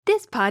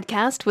This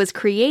podcast was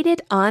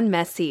created on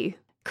Messy.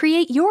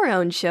 Create your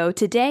own show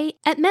today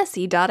at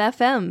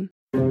messy.fm.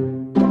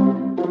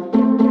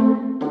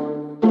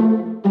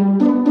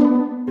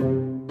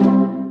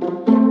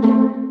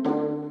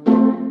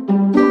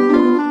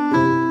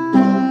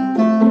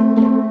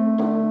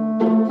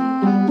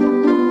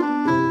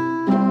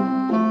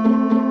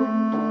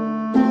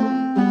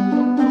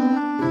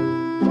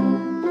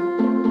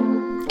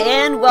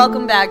 And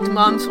welcome back to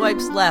Mom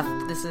Swipes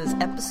Left. This is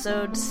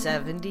episode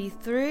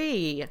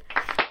 73.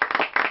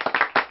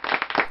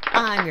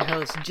 I'm your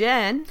host,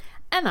 Jen.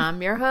 And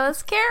I'm your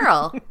host,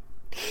 Carol.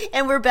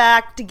 And we're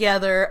back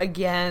together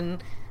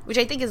again, which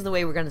I think is the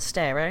way we're going to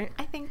stay, right?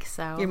 I think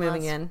so. You're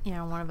moving in. You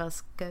know, one of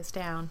us goes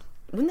down.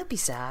 Wouldn't that be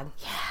sad?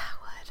 Yeah,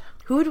 it would.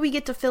 Who would we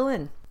get to fill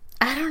in?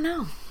 I don't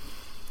know.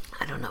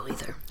 I don't know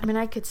either. I mean,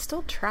 I could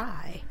still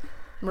try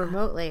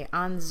remotely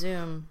on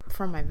Zoom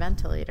from my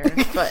ventilator,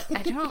 but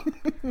I don't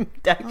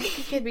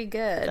think it'd be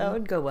good. That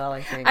would go well,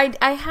 I think.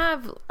 I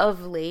have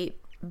of late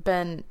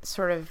been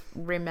sort of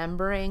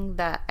remembering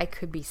that I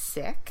could be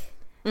sick,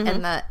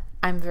 and that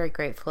I'm very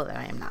grateful that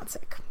I am not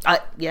sick.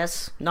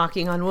 Yes,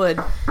 knocking on wood.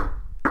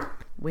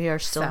 We are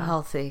still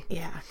healthy.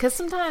 Yeah, because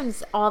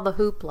sometimes all the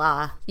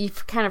hoopla, you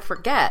kind of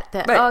forget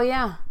that, Right. oh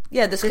yeah.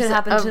 Yeah, this could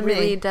happen to me. A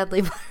really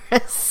deadly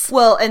virus.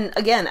 Well, and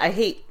again,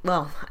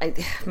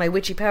 my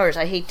witchy powers,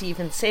 I hate to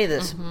even say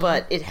this,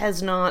 but it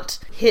has not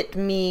hit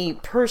me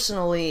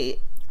personally,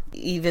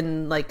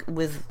 even like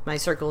with my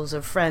circles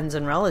of friends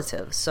and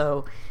relatives.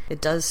 So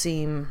it starts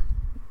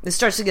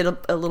to get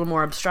a little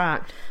more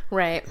abstract.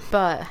 Right,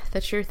 but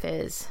the truth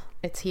is,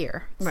 it's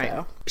here. Right.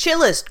 So. Shit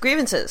list,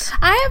 grievances.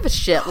 I have a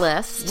shit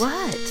list.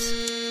 What?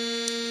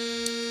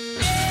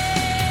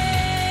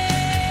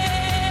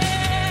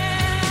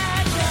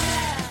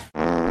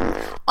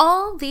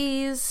 All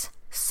these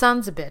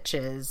sons of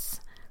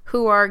bitches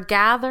who are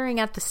gathering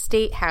at the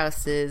state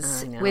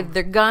houses with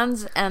their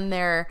guns and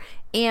their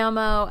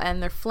ammo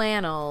and their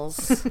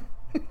flannels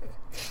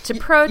to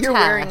protest. You're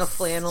wearing a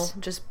flannel,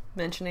 just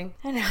mentioning.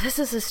 I know, this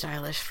is a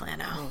stylish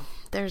flannel. Oh.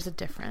 There's a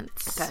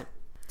difference. Okay.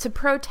 To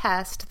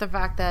protest the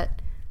fact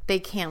that they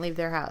can't leave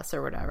their house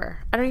or whatever.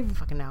 I don't even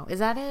fucking know. Is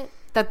that it?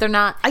 That they're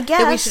not... I guess.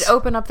 That we should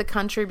open up the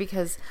country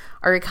because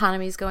our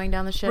economy is going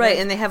down the shitter? Right,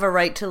 and they have a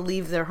right to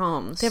leave their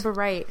homes. They have a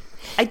right.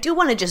 I do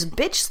want to just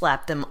bitch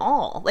slap them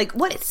all. Like,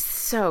 what? It's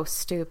so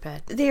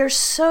stupid. They are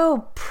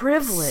so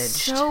privileged.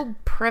 So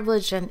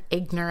privileged and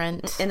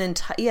ignorant. And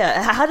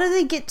how do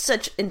they get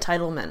such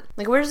entitlement?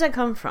 Like, where does that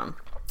come from?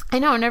 I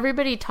know, and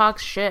everybody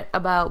talks shit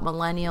about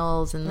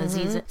millennials and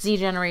the Z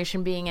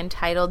generation being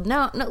entitled.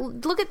 No,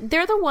 look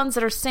they're the ones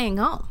that are staying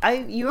home.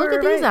 Look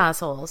at these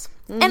assholes.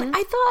 And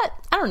I thought,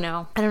 I don't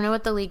know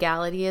what the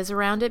legality is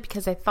around it,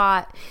 because I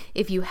thought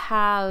if you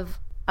have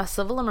a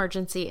civil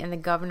emergency and the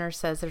governor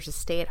says there's a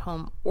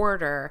stay-at-home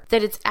order,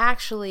 that it's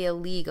actually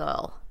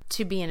illegal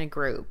to be in a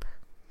group.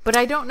 But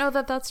I don't know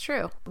that that's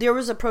true. There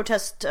was a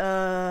protest,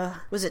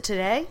 was it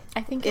today?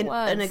 I think it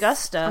was. In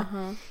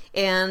Augusta.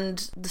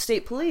 And the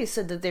state police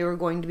said that they were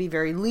going to be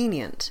very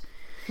lenient.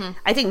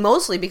 I think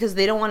mostly because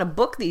they don't want to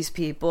book these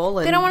people.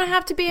 And they don't want to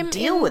have to be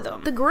deal with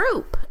them. The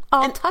group,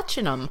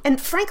 touching them. And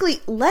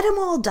frankly, let them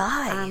all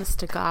die. Honest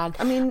to God.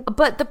 I mean...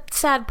 But the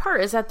sad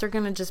part is that they're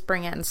going to just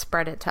bring it and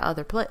spread it to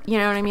other places. You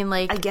know what I mean?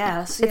 Like, I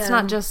guess, it's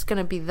not just going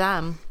to be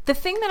them. The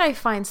thing that I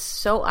find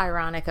so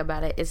ironic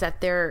about it is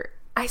that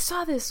I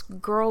saw this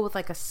girl with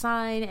like a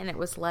sign, and it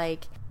was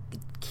like,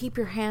 keep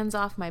your hands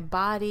off my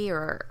body,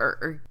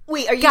 or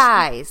wait, are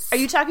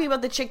you talking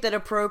about the chick that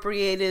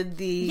appropriated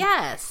the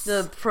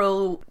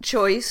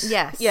pro-choice?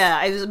 Yes.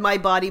 Yeah, it was my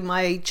body,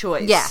 my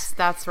choice. Yes,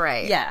 that's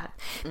right. Yeah.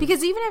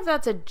 Because even if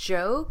that's a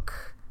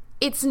joke,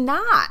 it's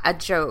not a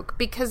joke,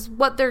 because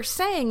what they're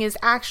saying is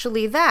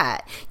actually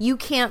that you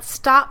can't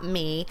stop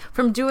me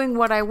from doing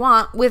what I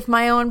want with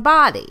my own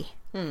body.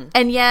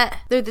 And yet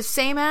they're the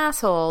same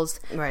assholes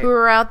who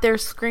are out there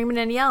screaming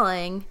and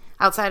yelling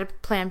outside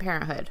of Planned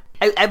Parenthood.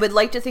 I would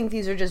like to think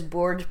these are just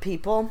bored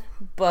people,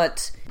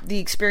 but the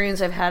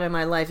experience I've had in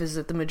my life is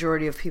that the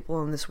majority of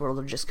people in this world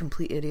are just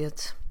complete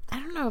idiots. I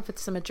don't know if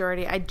it's the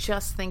majority. I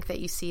just think that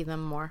you see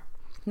them more.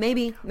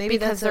 Maybe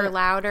because they're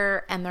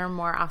louder and they're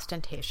more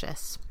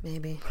ostentatious.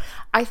 Maybe.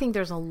 I think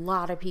there's a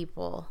lot of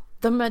people,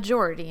 the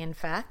majority in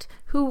fact,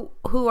 who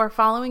are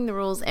following the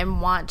rules and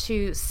want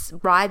to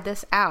ride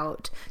this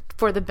out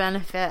for the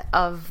benefit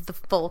of the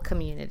full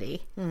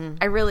community.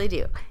 I really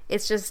do.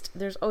 It's just,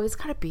 there's always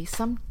got to be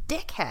some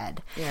dickhead.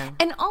 Yeah.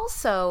 And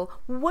also,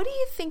 what do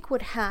you think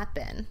would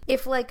happen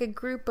if like a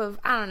group of,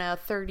 I don't know,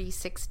 30,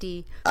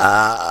 60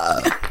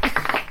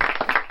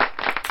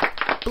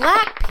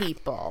 black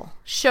people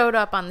showed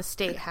up on the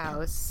State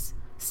House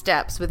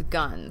steps with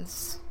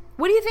guns?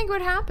 What do you think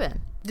would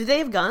happen? Do they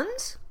have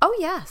guns? Oh,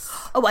 yes.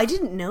 Oh, I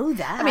didn't know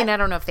that. I mean, I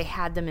don't know if they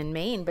had them in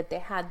Maine, but they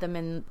had them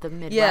in the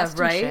Midwest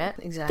and shit.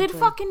 Exactly. They'd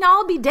fucking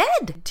all be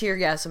dead. Tear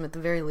gas them at the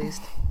very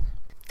least.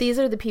 These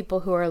are the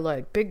people who are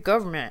like, big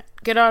government,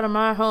 get out of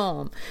my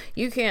home.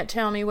 You can't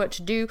tell me what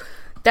to do.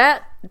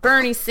 That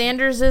Bernie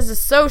Sanders is a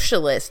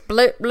socialist.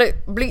 Bleep,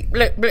 bleep, bleep,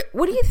 bleep, bleep.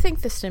 What do you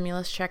think the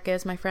stimulus check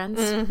is, my friends?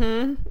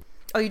 Mm-hmm.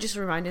 Oh, you just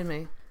reminded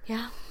me.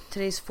 Yeah.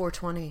 Today's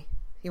 420.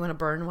 You want to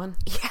burn one?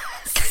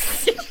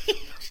 Yes.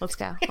 Let's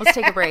go. Let's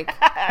take a break.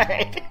 All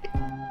right.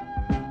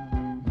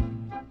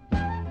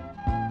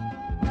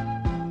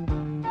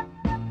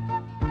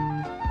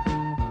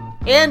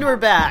 And we're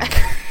back.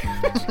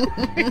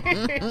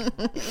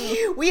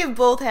 We have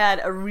both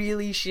had a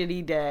really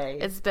shitty day.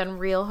 It's been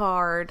real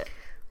hard.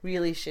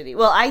 Really shitty.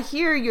 Well, I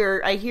hear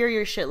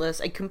your shit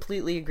list. I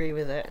completely agree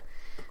with it.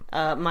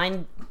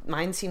 Mine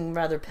seem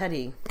rather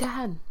petty. Go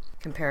ahead.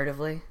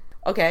 Comparatively.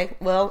 Okay,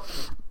 well,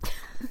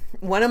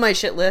 one of my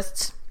shit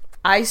lists,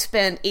 I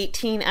spent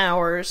 18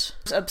 hours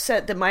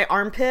upset that my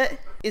armpit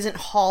isn't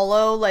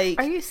hollow, like...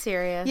 Are you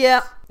serious?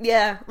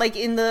 Yeah, like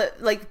in the,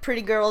 like,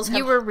 Pretty Girls have...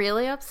 You were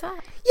really upset?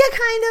 Yeah,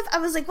 kind of. I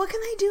was like, what can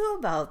I do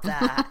about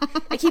that?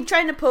 I keep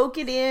trying to poke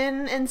it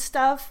in and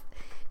stuff.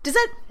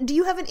 Do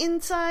you have an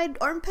inside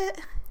armpit?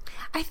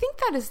 I think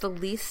that is the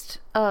least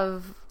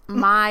of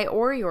my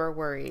or your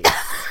worries.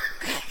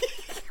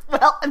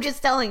 Well, I'm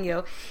just telling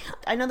you.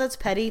 I know that's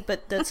petty,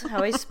 but that's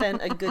how I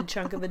spent a good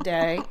chunk of a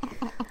day.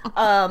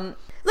 Let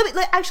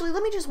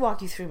me just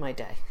walk you through my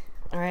day.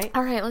 All right?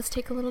 All right, let's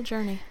take a little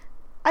journey.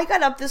 I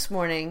got up this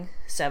morning,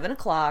 7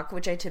 o'clock,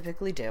 which I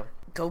typically do.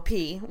 Go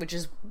pee, which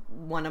is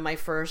one of my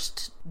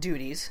first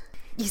duties.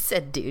 You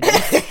said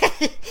duties.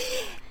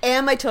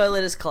 And my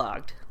toilet is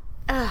clogged.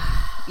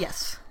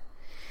 Yes.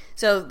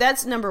 So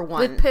that's number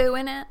one. With poo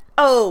in it?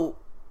 Oh,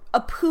 a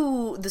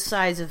poo the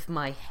size of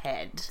my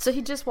head. So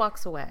he just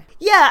walks away.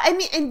 Yeah, I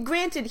mean, and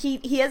granted,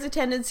 he has a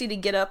tendency to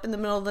get up in the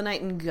middle of the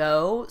night and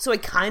go, so I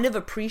kind of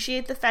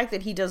appreciate the fact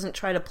that he doesn't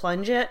try to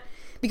plunge it,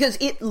 because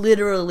it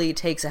literally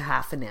takes a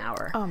half an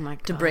hour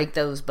to break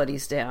those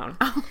buddies down.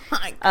 Oh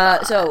my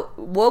God. So,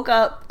 woke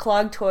up,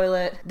 clogged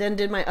toilet, then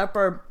did my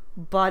upper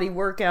body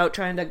workout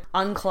trying to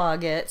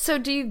unclog it. So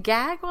do you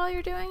gag while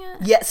you're doing it?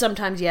 Yeah,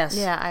 sometimes, yes.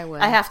 Yeah, I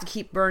would. I have to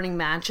keep burning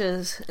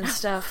matches and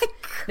stuff.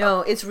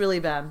 No, it's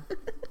really bad.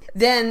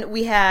 Then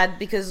we had,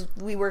 because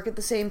we work at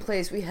the same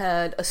place, we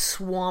had a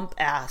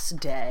swamp-ass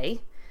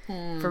day.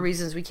 For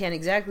reasons we can't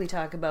exactly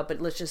talk about,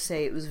 but let's just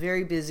say it was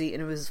very busy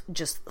and it was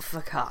just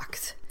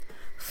fucked.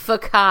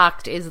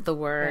 Fucked is the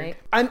word.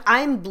 Right?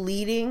 I'm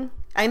bleeding.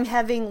 I'm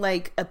having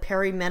like a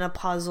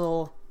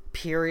perimenopausal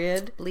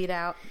period. Bleed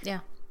out. Yeah.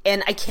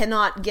 And I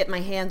cannot get my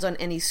hands on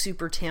any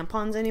super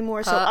tampons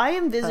anymore. So I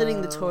am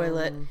visiting the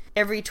toilet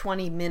every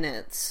 20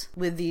 minutes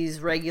with these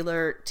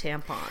regular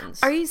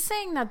tampons. Are you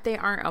saying that they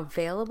aren't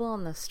available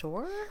in the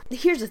store?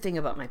 Here's the thing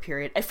about my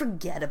period. I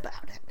forget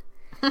about it.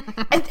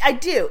 I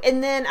do.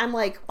 And then I'm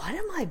like, why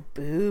do my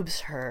boobs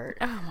hurt?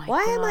 Oh my God.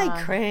 Why am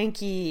I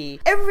cranky?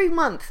 Every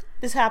month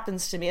this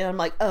happens to me. And I'm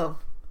like, oh,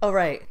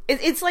 right.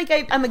 It's like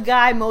I'm a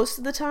guy most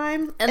of the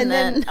time. And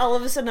then all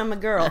of a sudden I'm a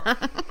girl.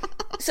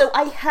 So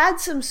I had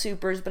some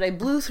supers, but I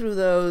blew through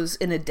those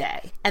in a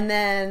day. And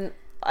then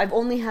I've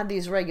only had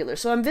these regular.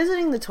 So I'm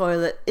visiting the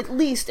toilet at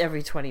least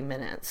every 20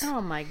 minutes.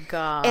 Oh my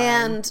God.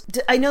 And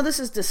I know this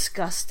is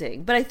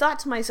disgusting, but I thought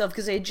to myself,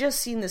 because I had just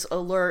seen this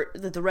alert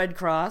that the Red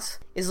Cross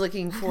is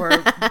looking for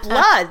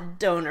blood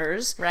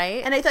donors.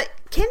 Right. And I thought,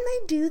 can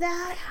they do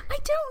that? I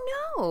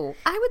don't know.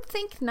 I would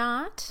think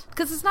not.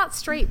 Because it's not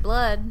straight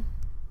blood.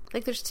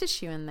 Like, there's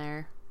tissue in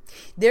there.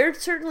 There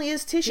certainly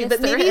is tissue, Yes,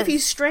 but maybe there if you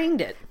is. strained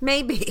it.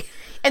 Maybe.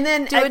 And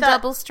then Do a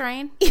double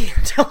strain? Yeah,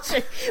 double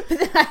strain. But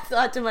then I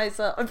thought to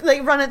myself,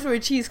 like run it through a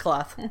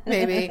cheesecloth,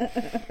 maybe.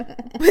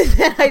 But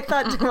then I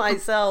thought to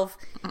myself,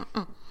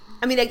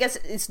 I mean, I guess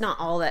it's not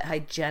all that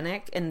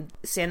hygienic, and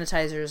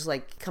sanitizers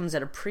like comes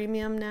at a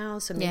premium now,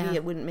 so maybe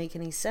it wouldn't make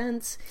any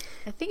sense.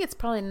 I think it's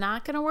probably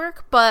not going to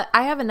work, but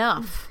I have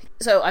enough.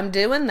 So I'm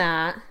doing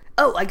that.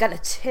 Oh, I got a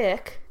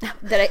tick.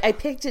 I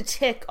picked a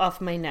tick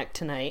off my neck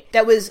tonight.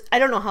 That was, I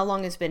don't know how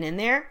long it's been in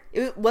there.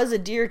 It was a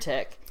deer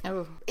tick.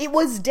 Oh. It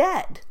was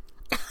dead.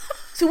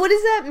 So what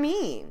does that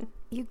mean?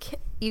 You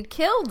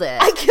killed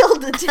it. I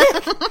killed the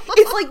tick.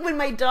 It's like when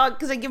my dog,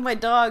 because I give my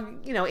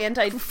dog,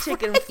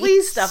 anti-tick and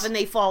flea stuff, and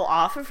they fall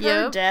off of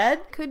her dead.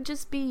 Could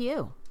just be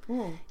you.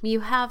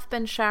 You have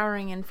been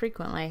showering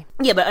infrequently.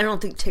 Yeah, but I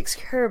don't think ticks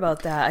care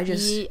about that.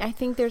 I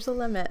think there's a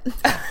limit.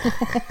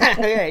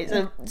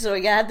 Okay, so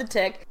I had the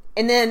tick.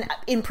 And then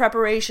in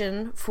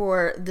preparation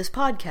for this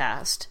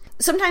podcast,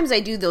 sometimes I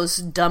do those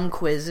dumb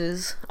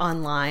quizzes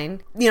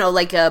online,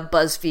 like a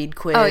BuzzFeed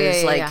quiz. Oh,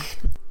 yeah.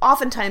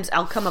 Oftentimes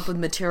I'll come up with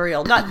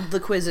material, not the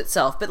quiz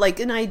itself, but like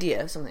an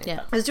idea, something like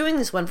that. I was doing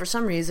this one for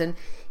some reason.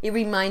 It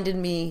reminded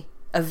me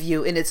of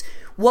you, and it's,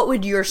 what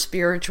would your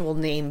spiritual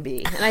name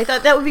be? And I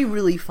thought that would be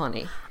really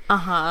funny.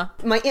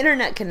 My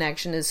internet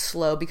connection is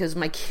slow because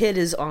my kid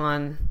is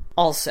on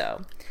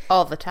also.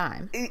 All the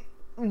time.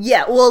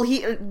 Yeah, well,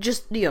 he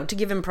just, to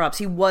give him props,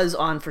 he was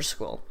on for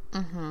school.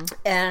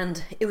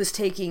 And it was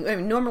taking,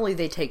 normally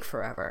they take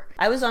forever.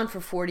 I was on for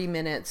 40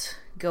 minutes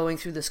going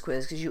through this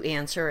quiz because you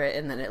answer it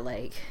and then it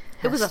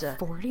It was a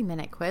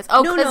 40-minute quiz?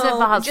 Oh, no,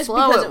 because just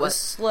because it was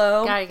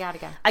slow. Got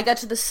it. I got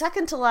to the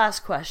second to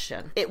last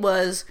question. It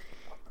was,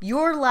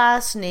 your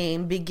last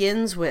name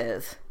begins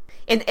with,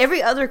 and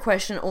every other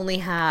question only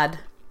had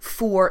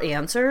 4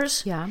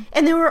 answers. Yeah.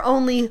 And there were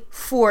only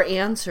 4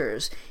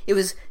 answers. It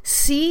was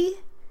C,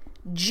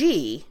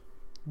 G,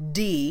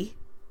 D,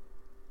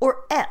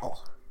 or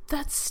L.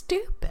 That's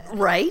stupid.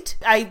 Right?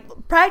 I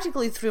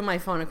practically threw my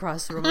phone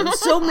across the room. I was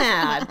so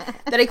mad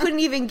that I couldn't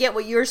even get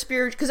what your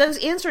spiritual... Because I was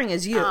answering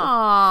as you. Aww.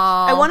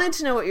 I wanted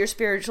to know what your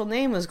spiritual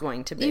name was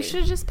going to be. You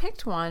should have just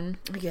picked one.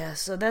 Yeah,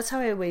 so that's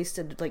how I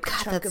wasted like a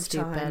chunk that's of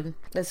time. stupid.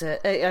 That's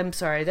it. I'm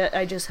sorry. That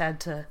I just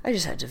had to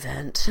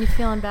vent. You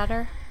feeling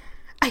better?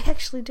 I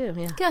actually do,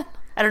 yeah. Good.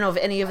 I don't know if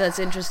any of that's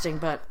interesting,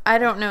 but... I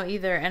don't know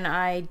either, and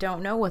I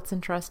don't know what's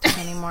interesting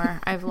anymore.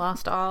 I've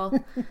lost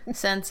all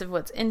sense of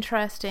what's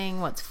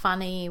interesting, what's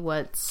funny,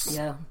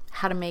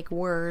 how to make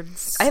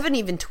words. I haven't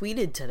even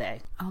tweeted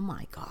today. Oh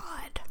my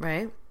God.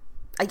 Right?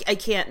 I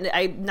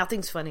can't...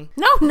 nothing's funny.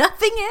 No,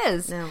 nothing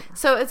is. No.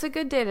 So it's a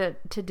good day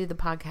to do the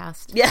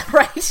podcast. Yeah,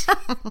 right.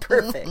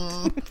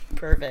 Perfect.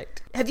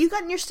 Perfect. Have you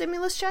gotten your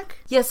stimulus check?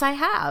 Yes, I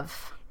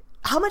have.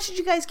 How much did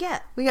you guys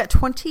get? We got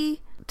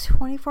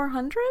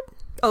 $2,400?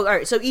 Oh, all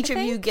right. So each of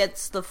you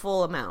gets the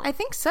full amount. I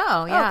think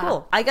so, yeah. Oh,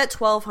 cool. I got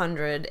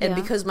 $1,200, and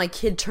because my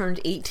kid turned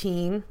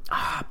 18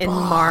 in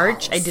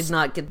March, I did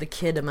not get the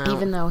kid amount.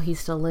 Even though he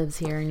still lives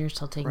here and you're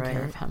still taking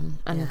care of him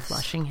and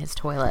flushing his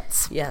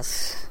toilets.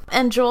 Yes.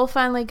 And Joel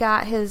finally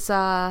got his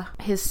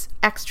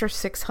extra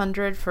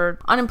 $600 for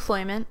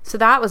unemployment, so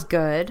that was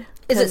good.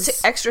 Is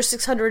it extra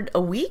 $600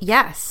 a week?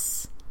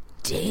 Yes.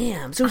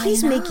 Damn. So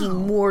he's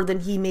making more than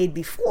he made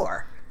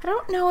before. I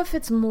don't know if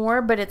it's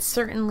more, but it's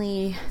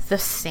certainly the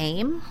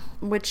same,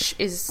 which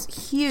is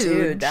huge.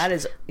 Dude, that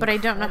is But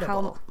incredible. I don't know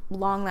how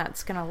long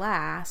that's going to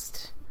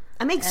last.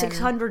 I make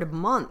 $600 a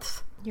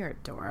month. You're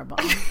adorable.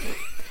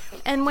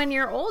 And when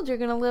you're old, you're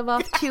going to live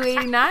off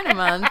 $289 a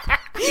month.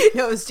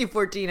 No, it was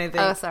 $214, I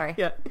think. Oh, sorry.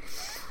 Yeah.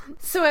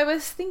 So I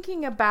was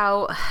thinking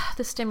about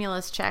the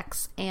stimulus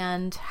checks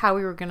and how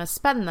we were going to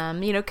spend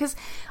them, because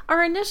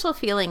our initial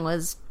feeling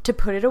was to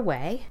put it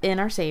away in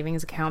our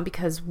savings account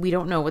because we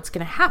don't know what's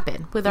going to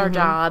happen with our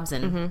jobs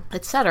and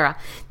etc.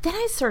 Then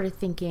I started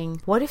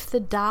thinking, what if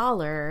the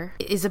dollar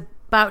is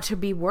about to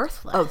be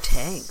worthless? Oh,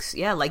 tanks.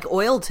 Yeah, like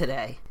oil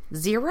today.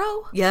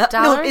 $0? Yeah.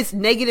 Dollars? No, it's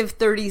negative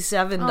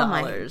 $37. Oh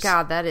my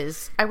God, that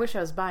is... I wish I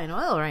was buying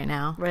oil right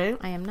now. Right?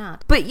 I am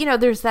not. But,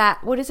 there's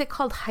that... What is it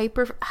called?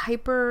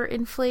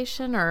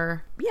 Hyperinflation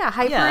or... Yeah,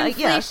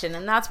 hyperinflation.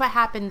 And that's what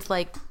happened,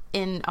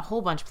 in a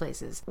whole bunch of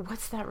places.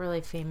 What's that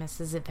really famous?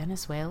 Is it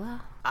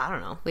Venezuela? I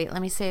don't know. Wait,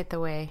 let me say it the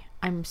way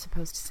I'm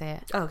supposed to say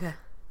it. Oh, okay.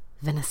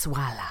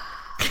 Venezuela.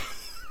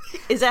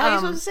 Is that how you're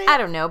supposed to say it? I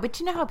don't know, but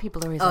you know how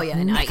people are always Oh, yeah,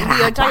 I know. I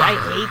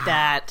hate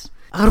that.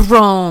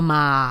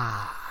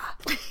 Roma.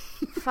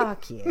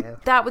 Fuck you.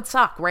 That would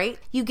suck, right?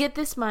 You get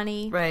this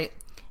money. Right.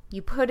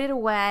 You put it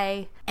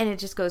away, and it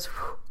just goes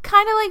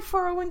kind of like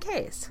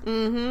 401ks.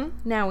 Mm-hmm.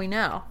 Now we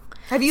know.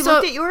 Have you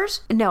looked at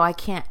yours? No, I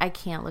can't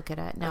look at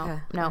it. No, Okay.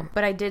 no.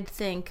 But I did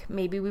think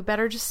maybe we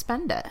better just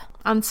spend it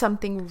on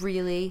something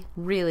really,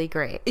 really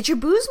great. It's your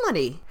booze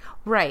money.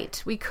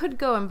 Right. We could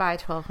go and buy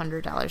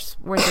 $1,200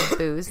 worth of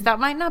booze.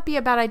 That might not be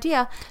a bad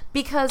idea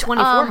because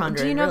 $2,400.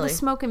 do you know really. the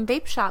smoke and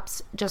vape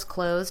shops just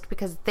closed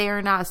because they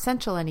are not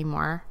essential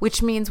anymore?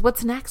 Which means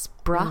what's next,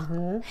 bruh?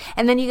 Mm-hmm.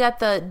 And then you got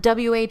the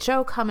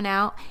WHO coming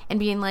out and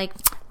being like,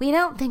 we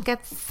don't think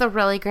it's a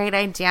really great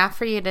idea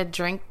for you to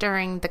drink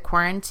during the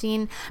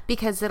quarantine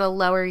because it'll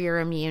lower your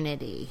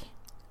immunity.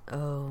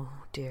 Oh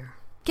dear.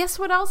 Guess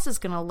what else is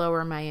going to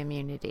lower my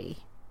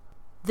immunity?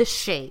 The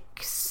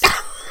shakes.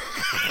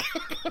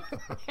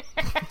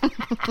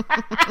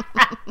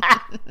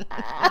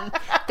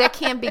 That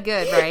can't be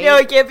good, right? No,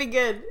 it can't be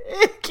good.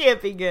 It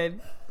can't be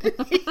good.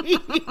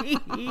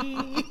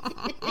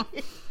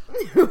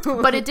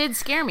 But it did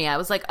scare me. I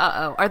was like,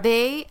 uh-oh. Are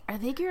they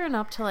gearing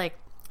up to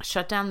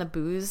shut down the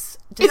booze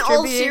distribution? In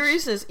all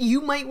seriousness, you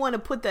might want to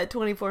put that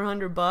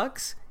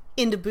 $2,400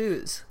 into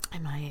booze. I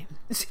might.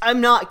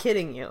 I'm not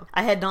kidding you.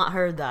 I had not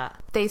heard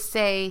that. They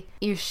say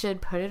you should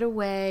put it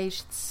away, you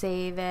should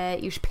save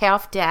it, you should pay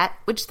off debt,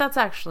 which that's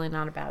actually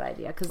not a bad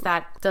idea because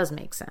that does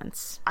make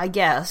sense. I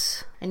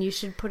guess. And you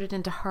should put it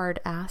into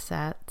hard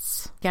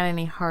assets. Got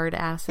any hard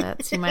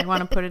assets you might want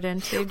to put it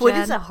into, Jen? What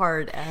is a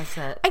hard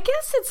asset? I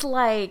guess it's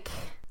like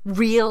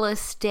real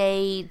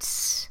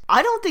estate.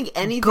 I don't think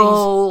anything's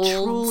gold,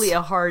 truly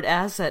a hard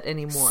asset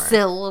anymore.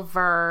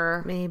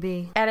 Silver.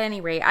 Maybe. At any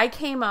rate, I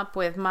came up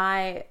with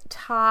my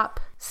top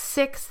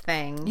 6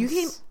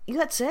 things. You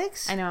got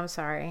 6? I know, I'm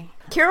sorry.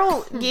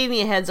 Carol gave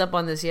me a heads up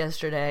on this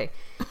yesterday,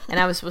 and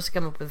I was supposed to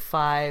come up with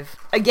 5.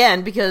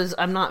 Again, because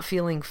I'm not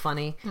feeling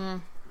funny.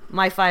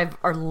 My 5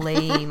 are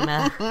lame,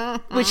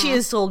 which she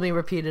has told me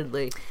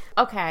repeatedly.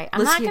 Okay,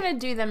 I'm not going to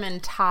do them in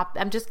top.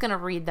 I'm just going to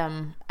read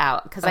them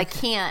out because I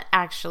can't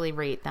actually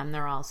rate them.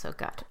 They're all so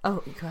good.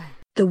 Oh, go ahead.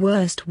 The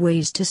worst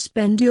ways to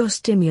spend your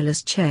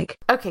stimulus check.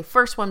 Okay,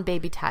 first one,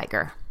 baby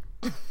tiger.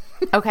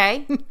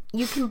 Okay?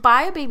 You can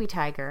buy a baby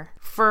tiger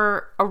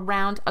for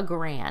around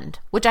 $1,000,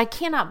 which I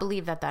cannot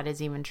believe that is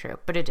even true,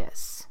 but it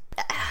is.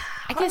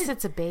 I guess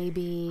it's a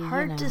baby.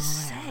 Hard to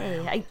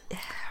say.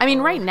 I mean,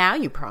 right now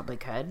you probably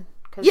could.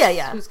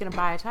 Yeah. Who's going to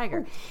buy a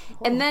tiger?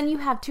 And then you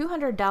have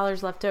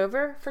 $200 left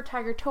over for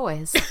tiger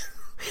toys.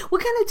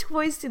 What kind of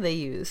toys do they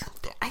use?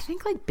 I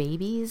think like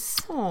babies,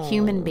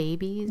 human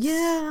babies.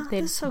 Yeah,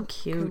 they're so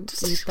cute.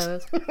 Eat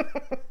those.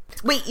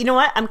 Wait, you know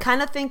what? I'm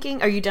kind of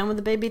thinking. Are you done with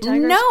the baby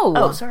tigers? No.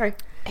 Oh, sorry.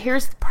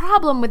 Here's the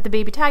problem with the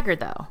baby tiger,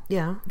 though.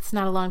 Yeah. It's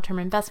not a long-term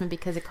investment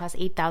because it costs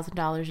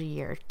 $8,000 a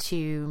year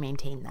to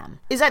maintain them.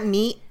 Is that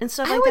meat and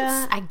stuff like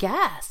that? I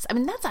guess. I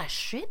mean, that's a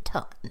shit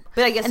ton.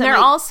 But I guess and they're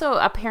also,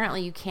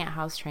 apparently you can't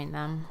house train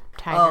them.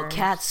 Tigers. Oh,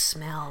 cats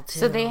smell too.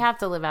 So they have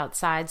to live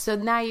outside. So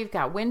now you've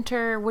got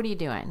winter. What are you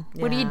doing?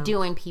 Yeah. What are you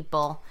doing,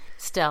 people?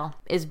 Still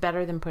is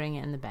better than putting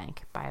it in the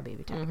bank. Buy a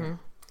baby tiger. Mm-hmm.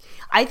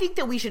 I think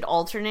that we should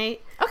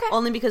alternate. Okay.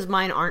 Only because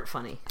mine aren't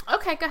funny.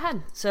 Okay, go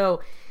ahead.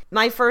 So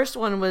my first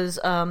one was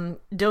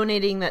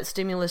donating that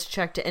stimulus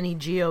check to any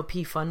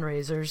GOP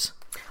fundraisers.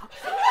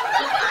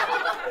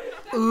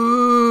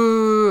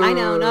 Ooh. I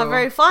know, not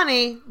very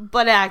funny,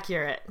 but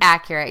accurate.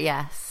 Accurate,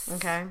 yes.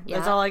 Okay,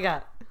 that's all I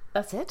got.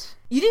 That's it?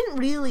 You didn't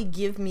really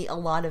give me a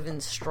lot of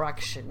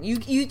instruction.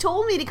 You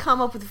told me to come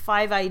up with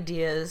 5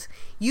 ideas.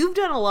 You've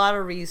done a lot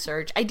of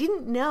research. I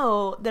didn't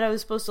know that I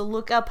was supposed to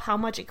look up how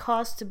much it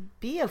costs to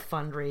be a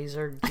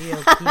fundraiser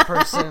GOP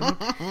person.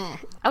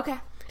 Okay.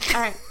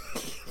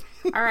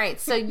 All right.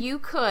 So you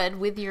could,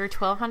 with your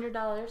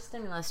 $1,200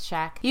 stimulus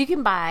check, you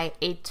can buy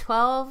a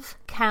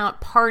 12-count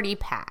party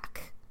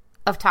pack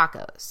of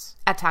tacos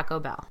at Taco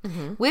Bell.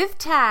 Mm-hmm. With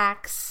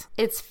tax,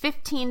 it's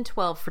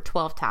 $15.12 for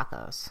 12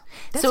 tacos.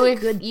 That's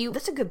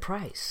a good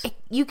price.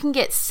 You can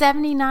get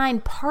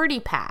 79 party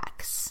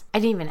packs. I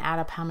didn't even add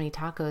up how many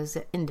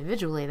tacos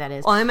individually that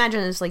is. Well, I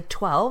imagine it's like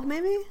 12,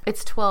 maybe?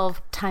 It's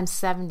 12 times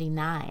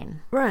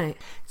 79. Right.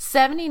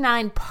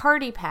 79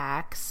 party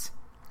packs,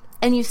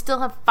 and you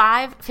still have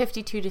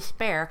 $5.52 to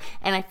spare.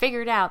 And I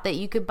figured out that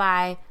you could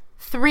buy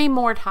 3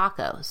 more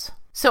tacos.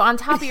 So on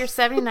top of your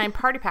 79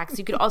 party packs,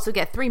 you could also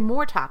get 3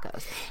 more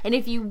tacos. And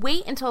if you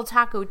wait until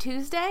Taco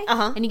Tuesday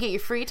and you get your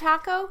free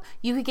taco,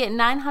 you could get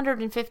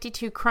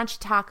 952 crunchy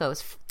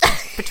tacos for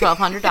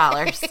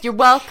 $1,200. You're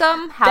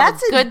welcome.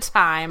 Have a good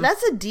time.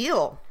 That's a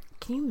deal.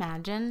 Can you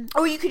imagine?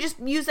 Or you could just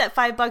use that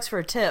 $5 for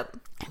a tip.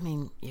 I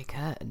mean, you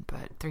could,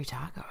 but 3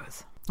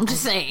 tacos. I'm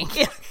just saying.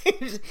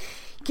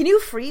 Can you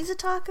freeze a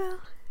taco?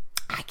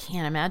 I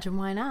can't imagine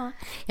why not.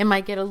 It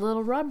might get a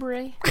little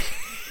rubbery.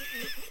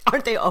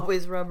 Aren't they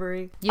always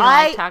rubbery? You don't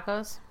like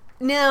tacos?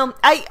 No,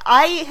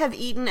 I have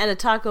eaten at a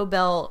Taco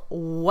Bell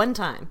one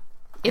time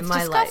in my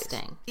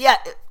disgusting. life.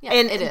 Yeah,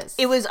 and it is.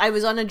 I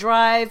was on a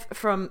drive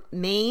from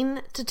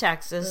Maine to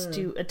Texas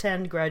to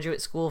attend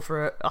graduate school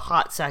for a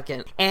hot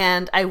second,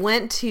 and I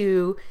went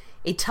to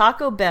a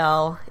Taco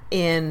Bell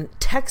in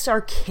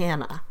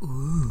Texarkana.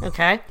 Ooh.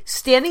 Okay,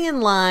 standing in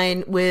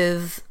line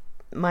with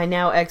my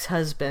now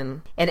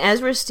ex-husband, and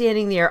as we're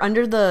standing there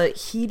under the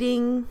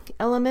heating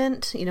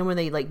element, you know, when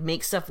they like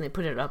make stuff and they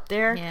put it up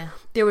there,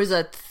 there was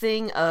a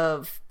thing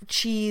of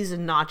cheese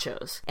and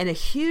nachos and a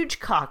huge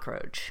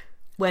cockroach.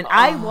 When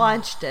I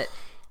watched it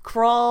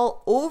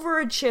crawl over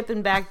a chip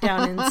and back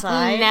down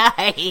inside,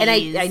 nice. And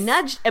I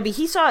nudged, I mean,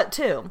 he saw it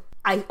too.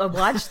 I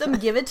watched them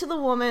give it to the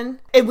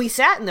woman, and we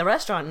sat in the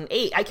restaurant and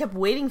ate. I kept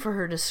waiting for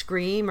her to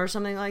scream or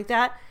something like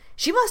that.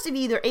 She must have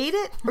either ate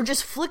it or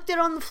just flicked it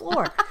on the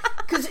floor,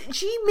 because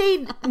she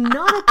made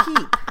not a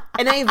peep.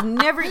 And I have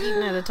never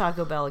eaten at a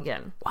Taco Bell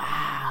again.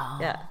 Wow.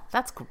 Yeah.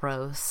 That's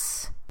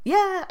gross.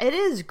 Yeah, it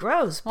is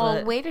gross.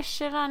 Well, way to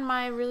shit on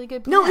my really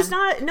good plan. No, it's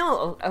not.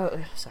 No.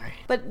 Oh, sorry.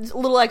 But a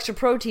little extra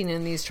protein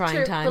in these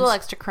trying times. A little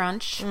extra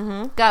crunch.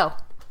 Mm-hmm. Go.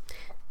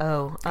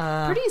 Oh.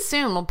 Pretty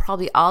soon we'll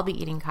probably all be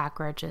eating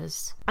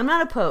cockroaches. I'm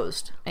not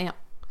opposed. Yeah.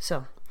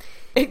 So.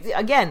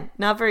 Again,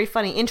 not very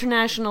funny.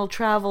 International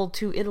travel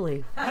to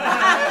Italy.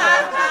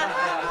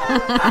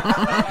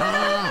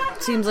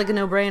 Seems like a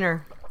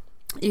no-brainer.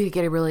 You could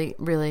get a really,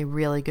 really,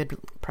 really good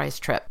price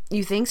trip.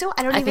 You think so?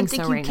 I don't even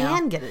think you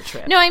can get a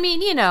trip. No, I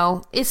mean, you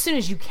know, as soon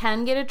as you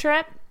can get a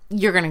trip,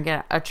 you're going to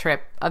get a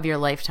trip of your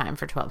lifetime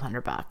for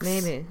 $1,200.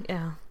 Maybe,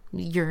 yeah.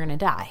 You're going to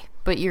die,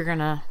 but you're going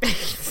to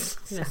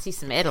see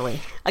some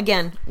Italy.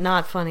 Again,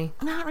 not funny.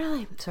 Not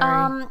really.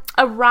 Sorry.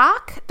 A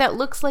rock that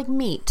looks like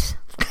meat.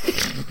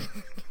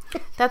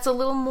 That's a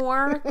little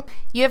more.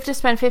 You have to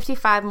spend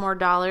 $55 more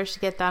to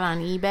get that on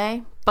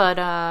eBay. But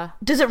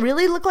does it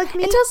really look like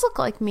meat? It does look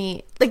like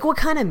meat. Like what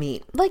kind of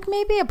meat? Like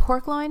maybe a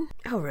pork loin.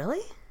 Oh,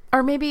 really?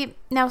 Or maybe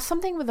now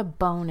something with a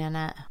bone in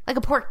it, like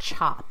a pork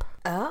chop.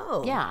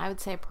 Oh, yeah, I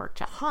would say a pork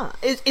chop. Huh?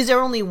 Is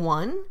there only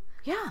one?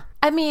 Yeah.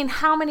 I mean,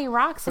 how many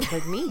rocks look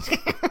like meat?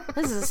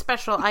 This is a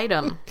special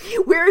item.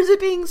 Where is it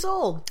being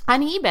sold?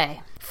 On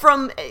eBay.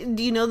 From,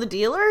 do you know the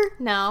dealer?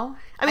 No.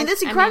 I mean,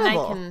 that's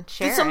incredible. I can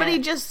share Did somebody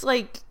just,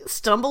 like,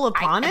 stumble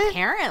upon it?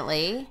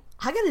 Apparently.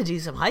 I gotta do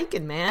some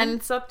hiking, man. And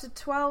it's up to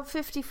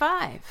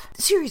 $12.55.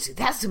 Seriously,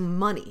 that's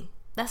money.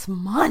 That's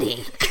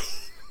money.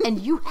 And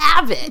you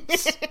have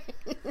it.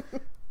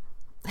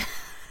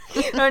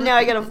 Oh, now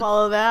I gotta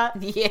follow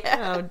that?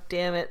 Yeah. Oh,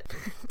 damn it.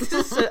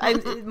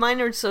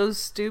 Mine are so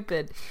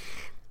stupid.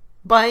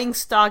 Buying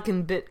stock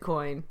in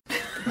Bitcoin.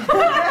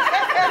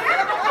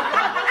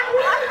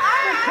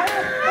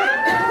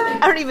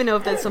 I don't even know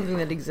if that's something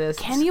that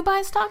exists. Can you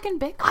buy stock in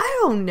Bitcoin? I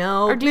don't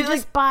know. Or do you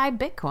just buy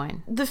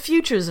Bitcoin? The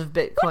futures of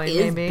Bitcoin, what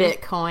is maybe.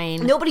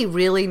 Bitcoin? Nobody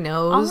really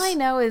knows. All I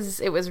know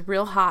is it was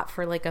real hot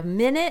for like a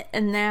minute,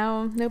 and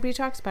now nobody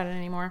talks about it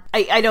anymore.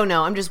 I don't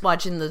know. I'm just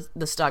watching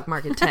the stock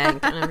market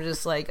tank, and I'm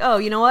just like, oh,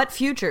 you know what?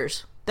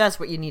 Futures. That's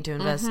what you need to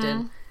invest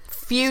in.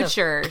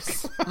 Futures.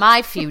 So.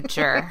 My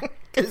future.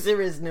 Because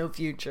there is no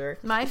future.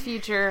 My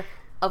future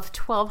of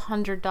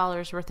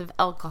 $1,200 worth of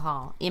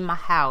alcohol in my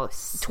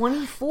house.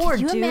 24,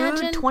 dude.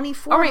 Imagine?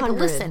 2400. All right, but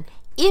listen.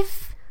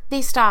 If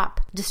they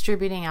stop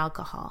distributing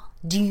alcohol,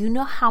 do you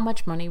know how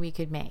much money we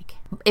could make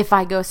if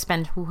I go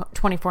spend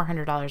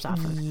 $2,400 off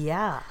of it?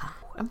 Yeah.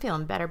 I'm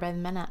feeling better by the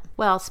minute.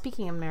 Well,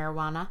 speaking of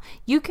marijuana,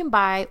 you can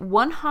buy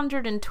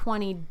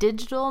 120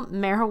 digital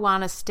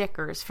marijuana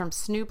stickers from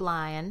Snoop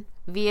Lion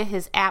via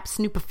his app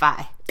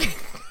Snoopify.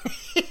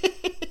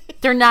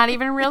 They're not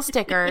even real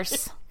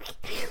stickers.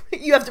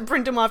 You have to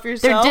print them off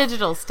yourself? They're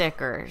digital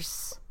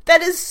stickers.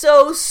 That is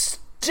so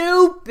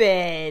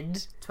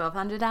stupid.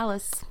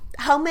 $1,200.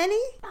 How many?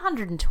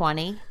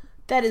 120.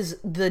 That is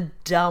the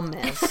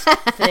dumbest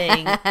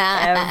thing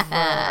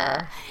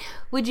ever.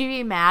 Would you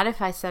be mad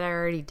if I said I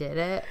already did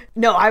it?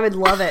 No, I would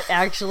love it,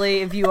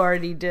 actually, if you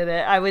already did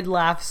it. I would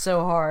laugh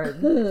so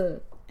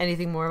hard.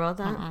 Anything more about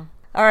that?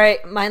 All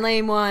right, my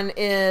lame one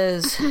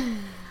is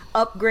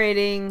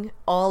upgrading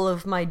all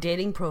of my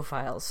dating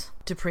profiles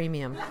to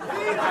premium.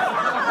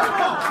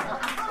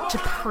 To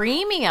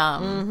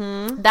premium?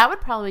 Mm-hmm. That would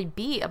probably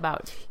be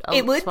about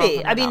it would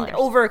be. I mean,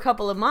 over a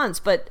couple of months,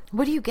 but...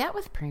 What do you get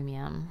with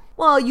premium?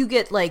 Well, you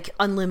get, like,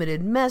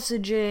 unlimited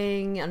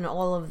messaging and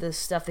all of this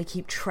stuff. They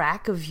keep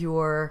track of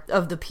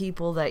the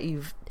people that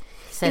you've...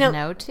 Said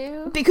no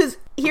to? Because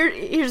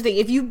here's the thing.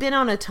 If you've been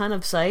on a ton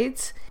of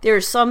sites, there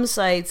are some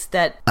sites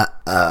that...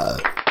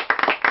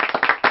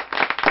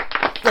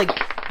 like...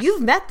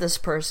 You've met this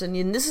person,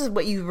 and this is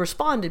what you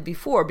responded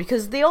before,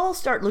 because they all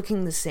start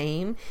looking the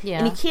same,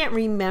 and you can't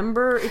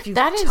remember if you've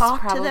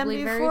talked to them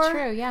before. Very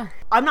true, yeah.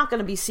 I'm not going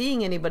to be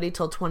seeing anybody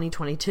till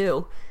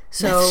 2022,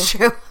 so that's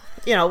true.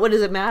 You know, what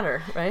does it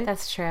matter, right?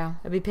 That's true.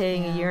 I'd be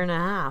paying a year and a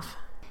half.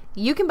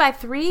 You can buy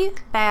 3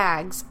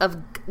 bags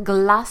of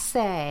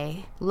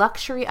glacé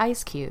luxury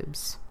ice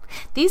cubes.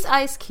 These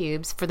ice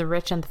cubes, for the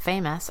rich and the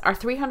famous, are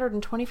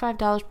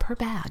 $325 per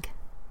bag.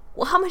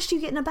 Well, how much do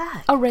you get in a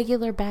bag? A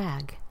regular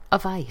bag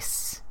of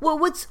ice.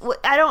 Well,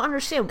 I don't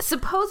understand.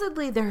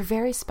 Supposedly they're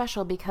very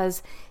special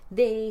because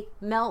they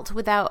melt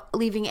without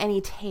leaving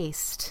any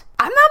taste.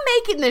 I'm not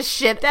making this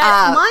shit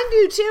up. Mine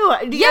do too.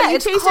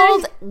 It's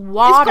called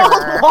water. It's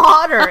called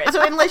water.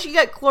 So unless you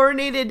got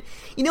chlorinated,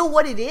 you know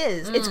what it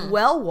is? It's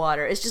well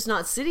water. It's just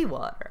not city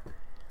water.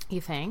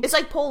 You think? It's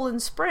like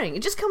Poland Spring.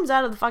 It just comes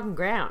out of the fucking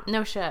ground.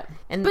 No shit.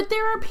 But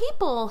there are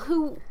people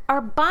who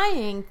are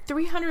buying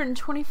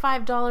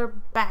 $325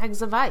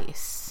 bags of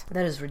ice.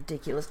 That is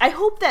ridiculous. I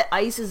hope that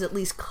ice is at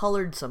least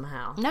colored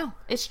somehow. No,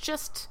 it's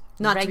just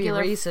not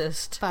regular to be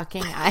racist.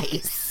 Fucking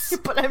ice.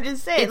 But I'm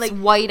just saying, it's like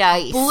white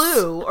ice,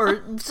 blue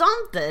or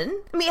something.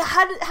 I mean,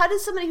 how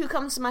does somebody who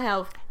comes to my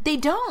house? They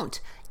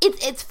don't.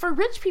 It's for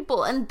rich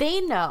people, and they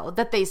know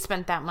that they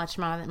spent that much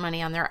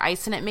money on their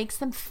ice, and it makes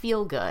them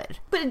feel good.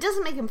 But it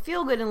doesn't make them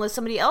feel good unless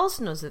somebody else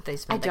knows that they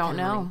spent. I don't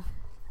know.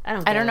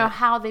 I don't know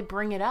how they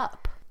bring it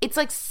up. It's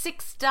like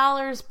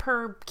 $6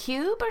 per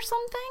cube or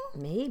something.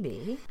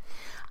 Maybe.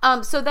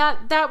 So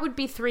that would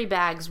be 3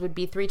 bags. Would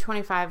be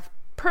 $325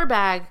 per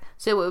bag.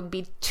 So it would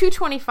be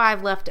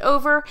 $225 left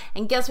over.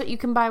 And guess what you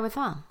can buy with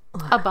them?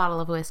 A bottle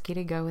of whiskey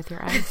to go with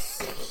your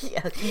ice.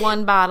 Yes.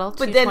 1 bottle,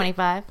 $225.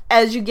 Then,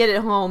 as you get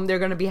it home, they're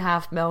going to be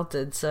half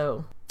melted.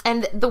 So,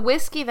 and the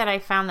whiskey that I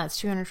found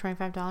that's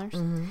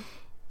 $225.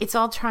 It's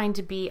all trying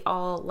to be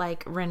all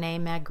like Renee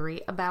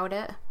Magritte about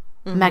it.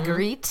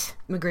 Magritte,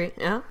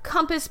 yeah.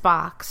 Compass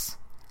Box.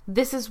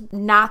 This is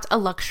not a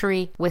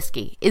luxury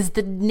whiskey. Is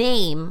the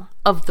name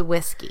of the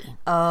whiskey.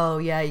 Oh,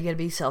 yeah, you gotta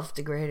be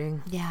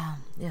self-degrading. Yeah.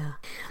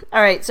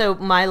 All right, so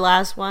my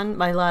last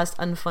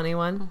unfunny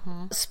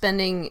one.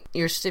 Spending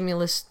your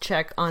stimulus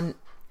check on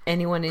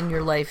anyone in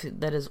your life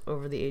that is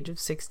over the age of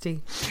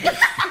 60.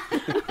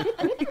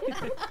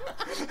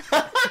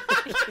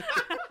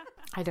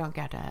 I don't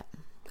get it.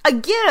 A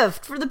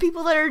gift for the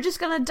people that are just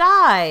gonna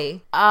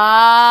die. Oh.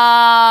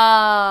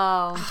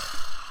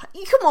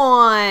 Come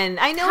on.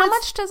 I know. How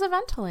much does a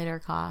ventilator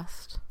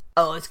cost?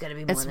 Oh, it's gotta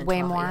be more than way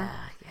 12. more. Yeah.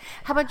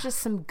 How about just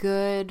some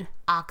good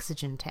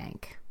oxygen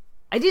tank?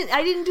 I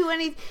didn't do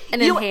any.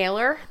 An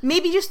inhaler?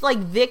 Maybe just like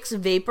Vicks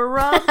Vapor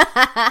Rub.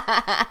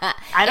 I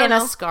don't know.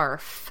 And a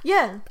scarf.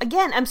 Yeah.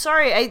 Again, I'm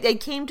sorry. I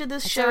came to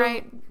this show. All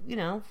right. You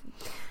know.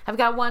 I've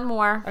got one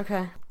more.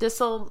 Okay.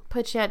 This'll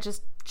put you at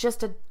just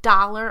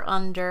 $1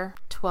 under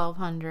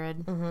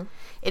 $1,200.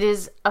 It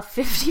is a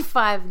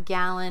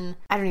 55-gallon,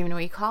 I don't even know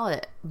what you call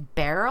it,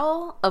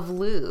 barrel of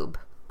lube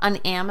on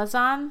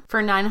Amazon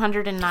for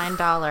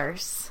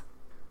 $909.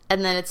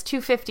 And then it's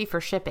 $250 for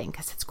shipping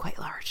because it's quite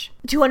large.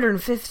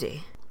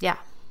 $250. Yeah.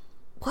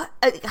 What?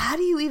 How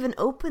do you even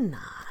open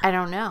that? I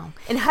don't know.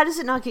 And how does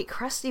it not get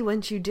crusty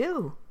once you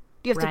do?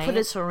 Do you have to put a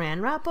saran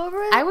wrap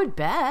over it? I would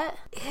bet.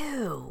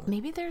 Ew.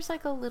 Maybe there's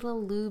like a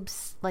little lube,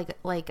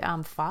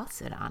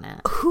 faucet on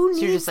it. Who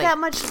needs that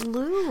much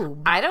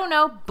lube? I don't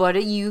know,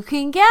 but you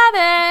can get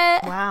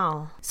it.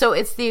 Wow. So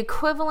it's the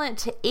equivalent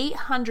to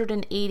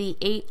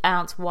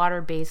 888-ounce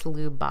water-based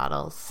lube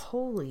bottles.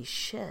 Holy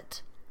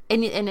shit.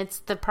 And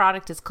the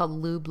product is called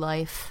Lube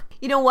Life.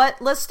 You know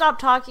what? Let's stop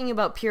talking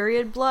about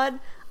period blood.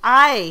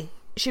 I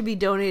should be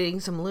donating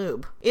some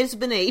lube. It's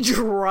been a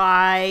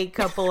dry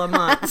couple of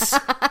months.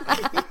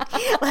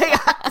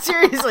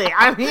 Seriously,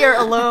 I'm here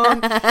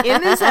alone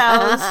in this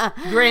house,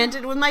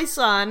 granted with my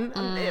son,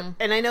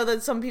 and I know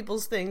that's some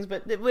people's things,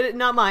 but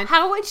not mine.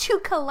 How would you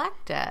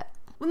collect it?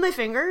 With my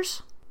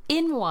fingers.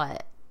 In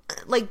what?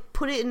 Like,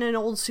 put it in an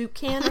old soup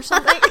can or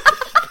something?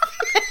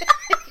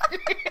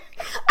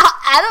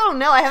 I don't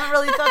know. I haven't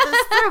really thought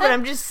this through, but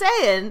I'm just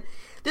saying,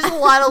 there's a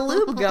lot of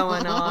lube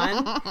going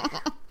on.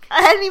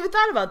 I hadn't even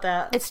thought about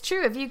that. It's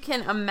true. If you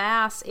can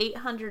amass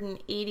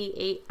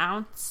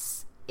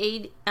 888-ounce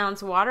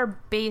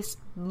water-based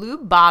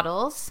lube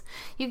bottles,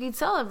 you can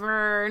sell it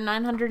for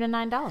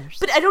 $909.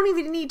 But I don't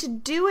even need to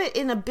do it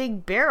in a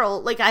big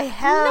barrel. Like, I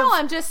have... No,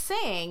 I'm just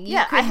saying.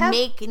 You could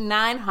make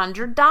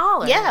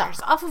 $900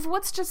 off of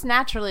what's just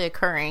naturally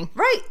occurring.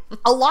 Right.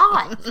 A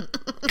lot.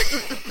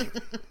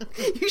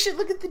 You should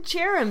look at the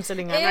chair I'm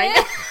sitting on right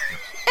now.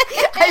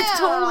 I've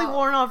totally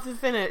worn off the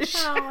finish.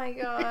 Oh my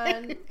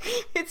god.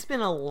 It's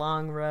been a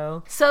long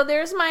row. So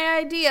there's my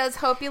ideas.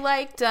 Hope you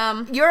liked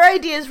them. Your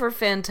ideas were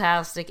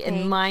fantastic and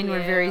Thank mine you.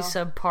 were very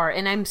subpar,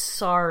 and I'm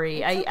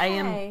sorry. It's I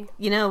okay.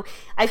 am,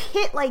 I've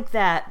hit like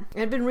that.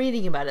 I've been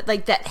reading about it,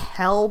 like that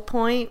hell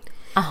point.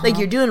 Like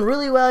you're doing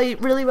really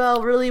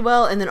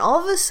well, and then all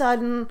of a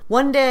sudden,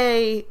 one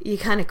day, you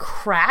kind of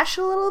crash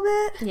a little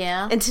bit.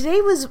 Yeah. And today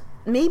was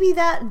maybe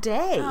that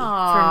day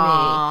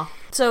for me.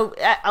 So,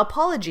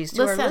 apologies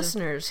to our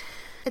listeners.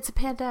 It's a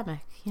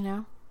pandemic,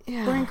 Yeah.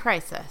 We're in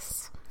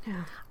crisis.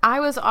 Yeah. I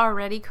was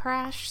already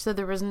crashed, so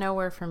there was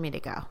nowhere for me to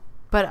go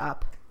but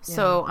up. Yeah.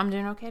 So I'm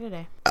doing okay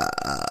today.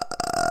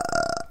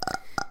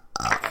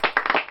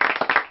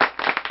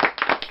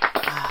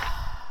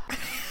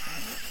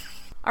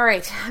 All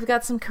right, I've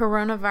got some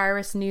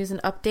coronavirus news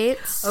and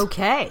updates.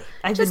 Okay.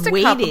 I've Just been a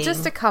waiting. couple,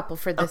 just a couple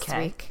for this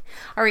week.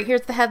 All right,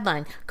 here's the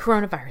headline.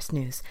 Coronavirus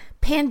news.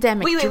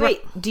 Pandemic.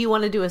 Wait. Do you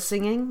want to do a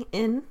singing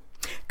in?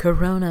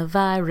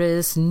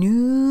 Coronavirus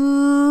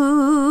news.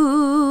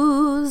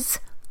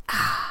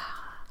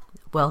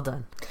 Well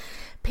done.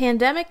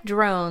 Pandemic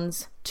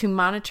drones to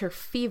monitor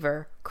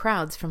fever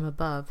crowds from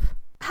above.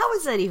 How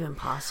is that even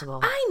possible?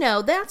 I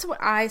know, that's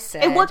what I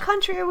said. In what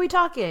country are we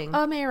talking?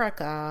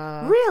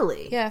 America.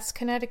 Really? Yes,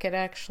 Connecticut,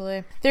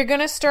 actually. They're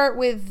going to start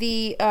with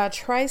the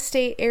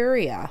tri-state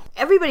area.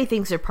 Everybody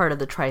thinks they're part of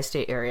the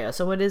tri-state area.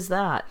 So what is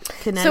that?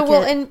 Connecticut? So,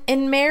 well,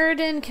 in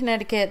Meriden,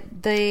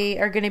 Connecticut, they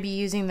are going to be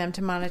using them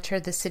to monitor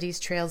the city's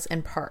trails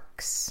and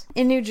parks.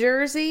 In New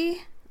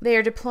Jersey, they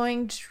are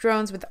deploying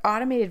drones with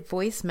automated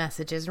voice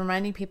messages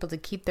reminding people to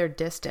keep their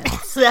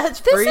distance. That's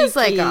freaky. This is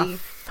like a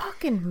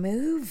fucking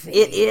movie.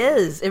 It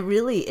is. It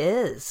really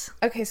is.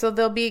 Okay, so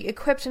they'll be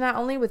equipped not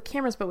only with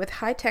cameras, but with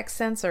high-tech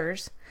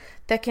sensors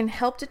that can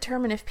help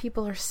determine if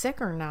people are sick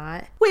or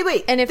not.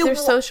 Wait. And if they're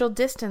social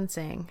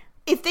distancing.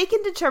 If they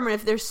can determine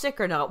if they're sick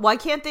or not, why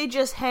can't they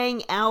just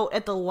hang out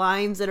at the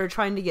lines that are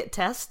trying to get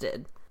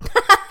tested?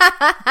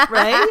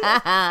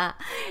 Right?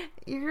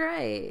 You're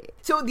right.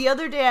 So the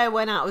other day I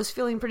went out, I was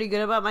feeling pretty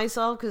good about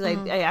myself because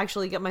I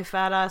actually got my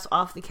fat ass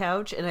off the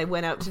couch and I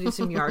went out to do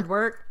some yard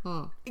work.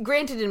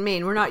 Granted, in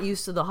Maine, we're not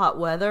used to the hot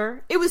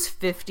weather. It was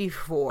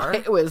 54.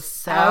 It was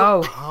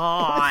so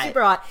hot. It was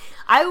super hot.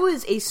 I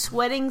was a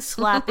sweating,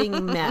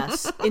 slapping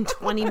mess in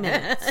 20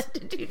 minutes.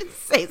 Did you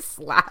just say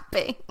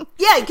slapping?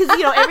 Yeah, because,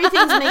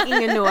 everything's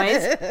making a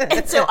noise.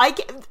 And so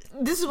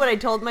this is what I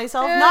told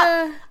myself.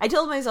 I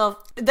told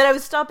myself that I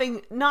was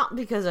stopping not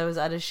because I was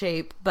out of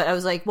shape, but I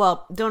was like,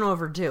 well, don't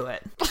overdo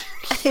it.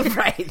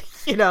 Right.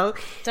 Don't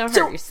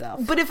hurt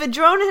yourself. But if a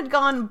drone had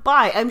gone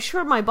by, I'm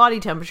sure my body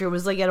temperature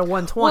was like at a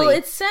 120. Well,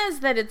 it says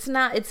that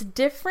it's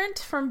different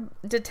from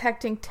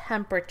detecting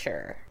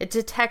temperature. It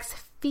detects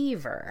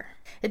fever.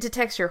 It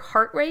detects your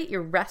heart rate,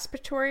 your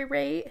respiratory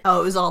rate.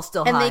 Oh, it was all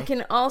still high. And they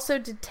can also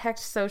detect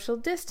social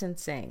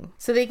distancing.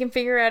 So they can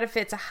figure out if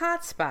it's a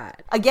hot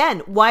spot. Again,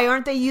 why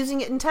aren't they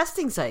using it in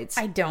testing sites?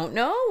 I don't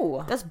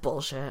know. That's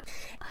bullshit.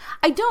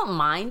 I don't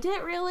mind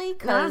it, really,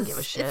 because I don't give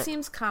a shit. It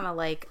seems kind of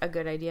like a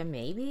good idea,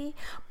 maybe.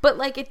 But,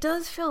 it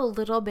does feel a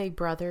little Big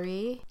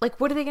Brother-y.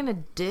 What are they going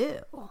to do?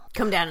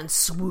 Come down and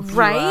swoop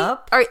right? you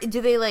up? Or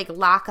do they,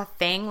 lock a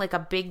thing, like a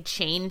big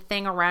chain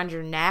thing around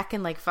your neck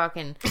and,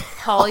 fucking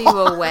haul you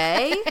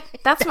away?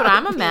 That's what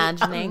I'm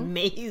imagining.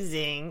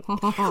 Amazing.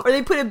 Or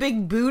they put a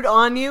big boot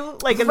on you,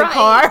 in the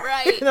car.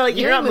 Right. They're like,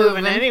 you're not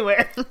moving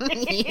anywhere.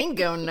 You ain't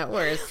going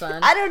nowhere,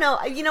 son. I don't know.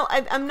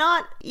 I'm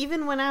not,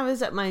 even when I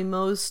was at my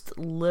most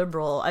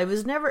liberal, I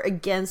was never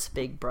against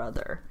Big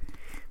Brother.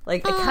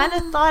 Like, I kind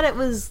of thought it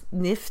was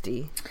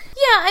nifty.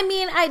 Yeah, I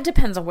mean, it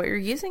depends on what you're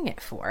using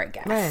it for, I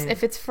guess. Right.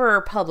 If it's for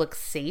public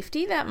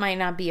safety, that might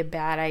not be a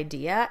bad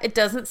idea. It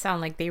doesn't sound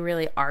like they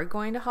really are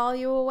going to haul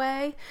you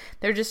away.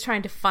 They're just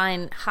trying to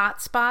find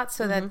hot spots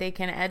so that they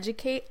can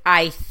educate,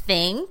 I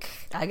think.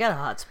 I got a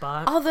hot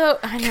spot. Although,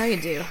 I know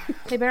you do.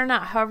 They better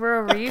not hover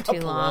over you too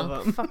Couple long.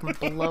 of 'em.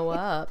 Fucking blow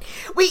up.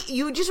 Wait,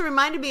 you just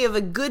reminded me of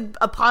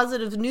a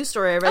positive news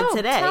story I read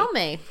today. Tell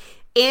me.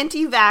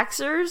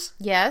 Anti-vaxxers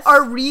Yes.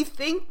 are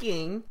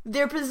rethinking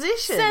their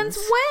positions. Since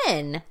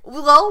when?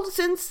 Well,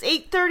 since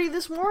 8:30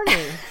 this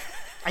morning,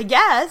 I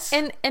guess.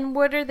 And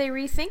what are they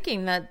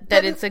rethinking?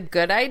 That it's a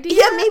good idea?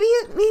 Yeah, maybe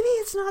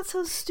it's not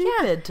so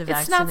stupid to vaccinate.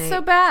 It's not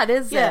so bad,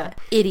 is Yeah. it?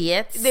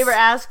 Idiots. They were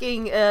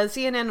asking,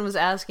 CNN was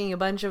asking a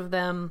bunch of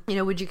them,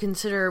 would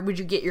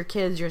you get your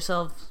kids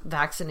yourself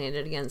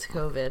vaccinated against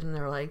COVID? And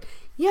they were like,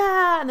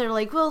 yeah. And they're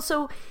like, well,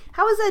 so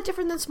how is that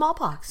different than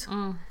smallpox?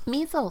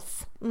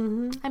 Measles.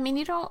 Mm-hmm. I mean,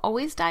 you don't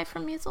always die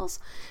from measles.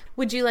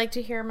 Would you like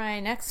to hear my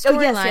next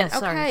storyline? Oh, yes.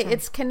 Sorry.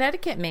 It's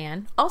Connecticut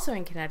man, also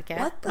in Connecticut,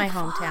 What the my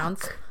fuck?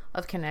 hometowns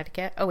of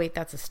Connecticut. Oh, wait,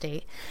 that's a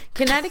state.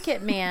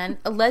 Connecticut man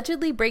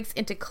allegedly breaks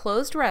into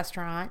closed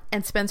restaurant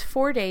and spends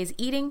 4 days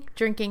eating,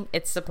 drinking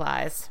its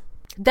supplies.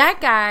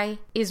 That guy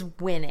is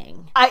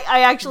winning.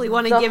 I actually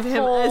want to The give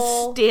him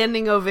whole a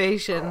standing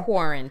ovation.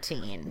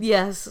 Quarantine.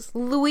 Yes.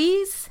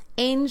 Luis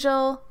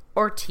Angel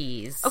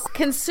Ortiz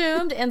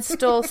consumed and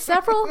stole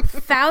several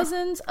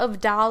thousands of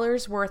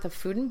dollars worth of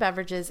food and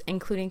beverages,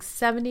 including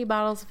 70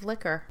 bottles of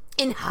liquor.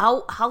 And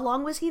how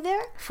long was he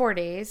there? 4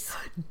 days.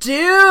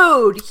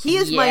 Dude, he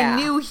is Yeah. my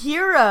new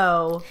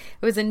hero.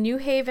 It was a New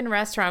Haven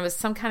restaurant. It was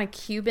some kind of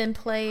Cuban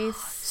place.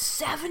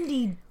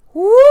 70.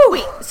 Woo!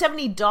 Wait,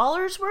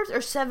 $70 worth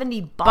or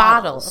 70 bottles?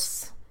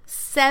 Bottles.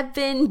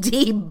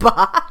 70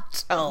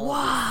 bottles.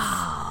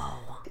 Wow.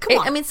 Come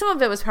on. I mean, some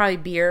of it was probably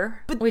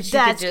beer, But which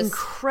that's you could just,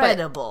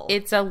 incredible. but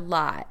it's a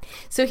lot.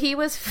 So he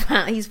was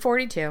found, he's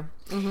 42.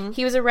 Mm-hmm.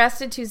 He was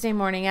arrested Tuesday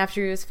morning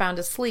after he was found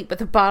asleep with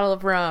a bottle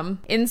of rum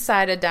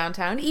inside a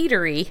downtown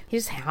eatery. He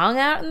just hung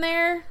out in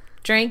there,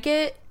 drank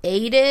it,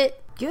 ate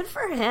it. Good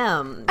for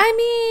him. I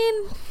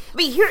mean,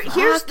 But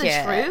here's the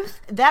it. truth.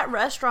 That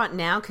restaurant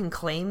now can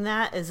claim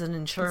that as an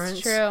insurance.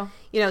 It's true.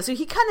 So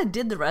he kind of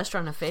did the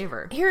restaurant a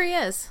favor. here he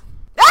is.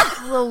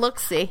 A little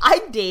look-see.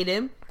 I'd date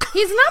him.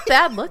 He's not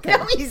bad looking.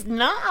 No, he's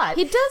not.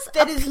 He does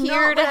That is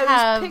appear not to what I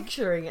have was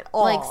picturing at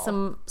all. like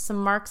some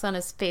marks on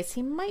his face.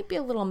 He might be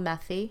a little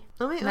methy.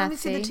 Let me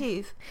see the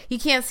teeth. You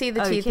can't see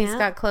the Oh, you teeth. He's can't?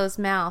 got closed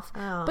mouth.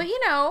 Oh. But he's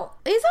all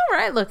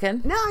right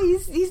looking. No,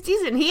 he's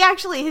decent. He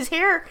actually, his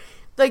hair,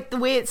 like the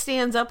way it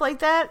stands up like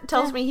that,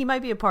 tells me he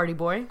might be a party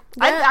boy.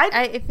 Yeah, I'd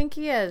I think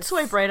he is.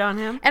 swipe right on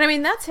him. And I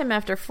mean, that's him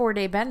after a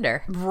 4-day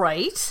bender.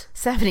 Right?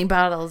 70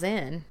 bottles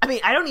in. I mean,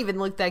 I don't even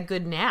look that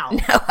good now.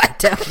 No, I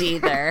don't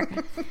either.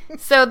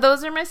 So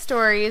those are my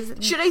stories.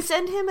 Should I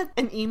send him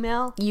an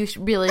email? You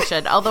really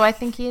should. Although I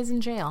think he is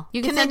in jail.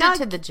 You can Can they send not- it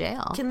to the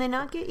jail. Can they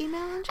not get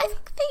email? I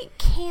think they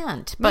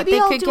can't, but Maybe they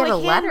I'll could do get a a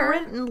letter.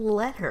 handwritten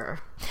letter.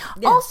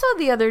 Also,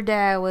 the other day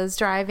I was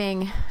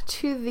driving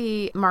to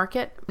the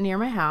market near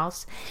my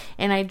house,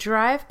 and I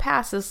drive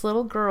past this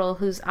little girl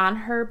who's on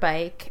her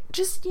bike,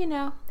 just,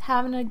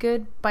 having a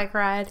good bike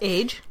ride.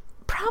 Age?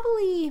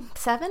 Probably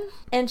 7,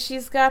 and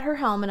she's got her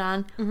helmet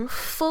on,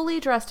 fully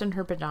dressed in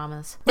her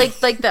pajamas, like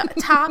the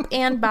top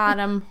and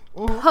bottom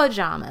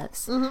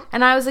pajamas.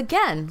 And I was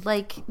again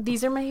like,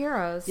 these are my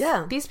heroes.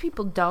 Yeah. These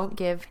people don't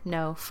give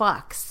no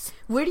fucks.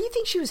 Where do you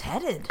think she was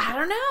headed? I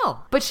don't know,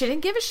 but she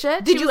didn't give a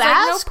shit. Did She you was like,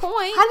 ask? no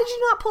point. How did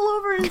you not pull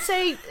over and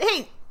say,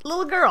 "Hey,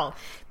 little girl,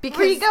 Because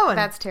where are you going?"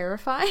 That's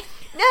terrifying.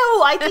 No,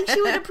 I think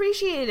she would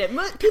appreciate it.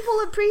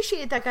 People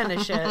appreciate that kind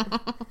of shit.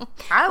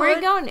 I Where are would.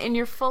 you going? And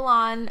you're full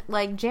on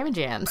like jammy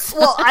jams.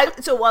 Well,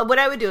 what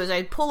I would do is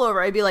I'd pull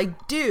over. I'd be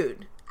like,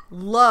 "Dude,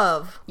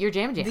 love Your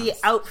jammy jams. the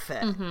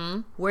outfit.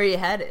 Where are you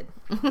headed?"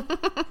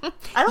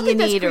 I don't You think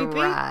that's need a creepy.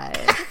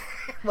 ride.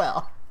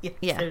 Well, Yeah.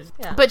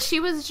 yeah. But she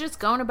was just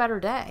going about her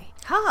day.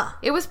 Huh.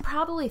 It was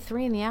probably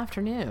 3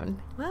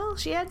 p.m. Well,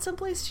 she had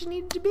someplace she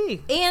needed to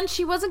be. And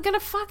she wasn't going to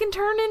fucking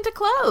turn into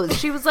clothes.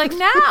 She was like,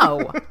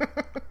 no.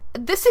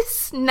 This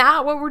is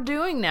not what we're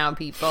doing now,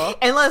 people.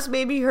 Unless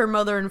maybe her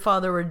mother and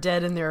father were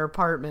dead in their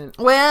apartment.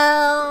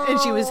 Well. And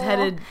she was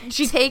headed...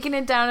 She taking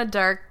it down a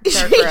dark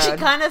She road.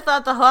 kind of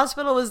thought the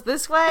hospital was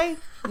this way.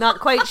 Not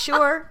quite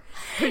sure.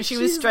 But she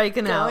was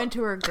striking out. Going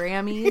to her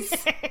Grammys.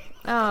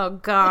 Oh,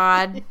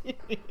 God.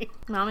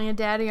 Mommy and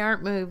Daddy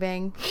aren't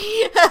moving.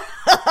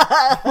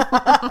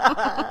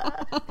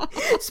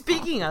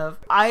 Speaking of,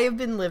 I have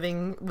been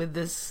living with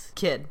this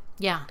kid.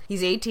 Yeah.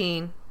 He's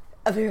 18.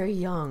 A very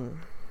young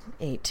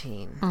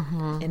 18.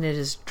 And it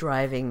is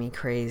driving me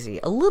crazy.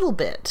 A little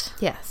bit.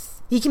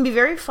 Yes. He can be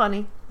very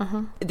funny.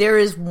 There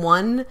is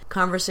one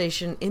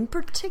conversation in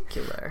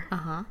particular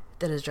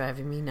that is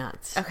driving me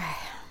nuts. Okay.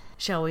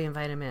 Shall we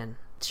invite him in?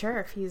 Sure,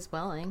 if he's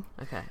willing.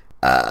 Okay.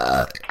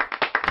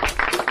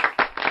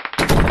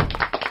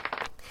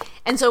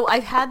 And so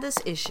I've had this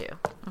issue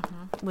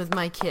with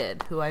my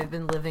kid, who I've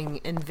been living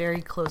in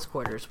very close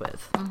quarters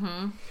with.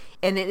 Mm-hmm.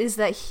 And it is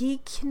that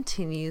he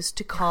continues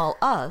to call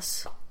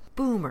us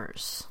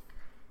boomers.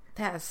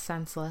 That is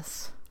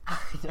senseless.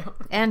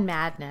 And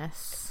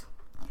madness.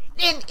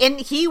 And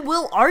he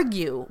will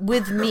argue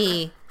with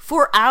me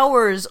for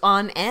hours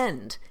on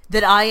end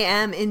that I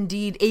am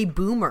indeed a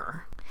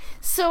boomer.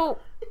 So,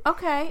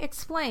 okay,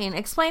 explain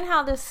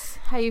how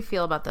you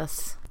feel about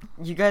this.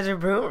 You guys are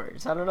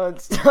boomers. I don't know what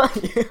to tell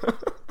you.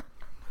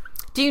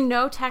 Do you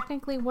know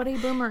technically what a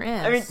boomer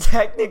is? I mean,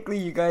 technically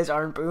you guys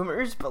aren't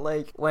boomers, but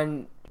like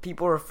when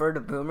people refer to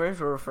boomers,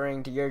 we're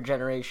referring to your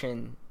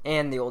generation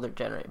and the older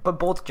generation, but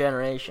both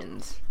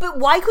generations. But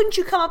why couldn't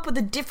you come up with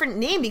a different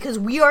name? Because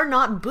we are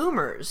not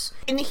boomers.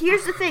 And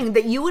here's the thing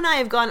that you and I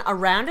have gone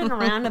around and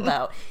around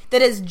about,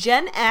 that as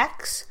Gen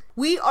X,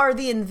 we are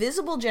the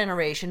invisible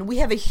generation. We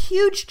have a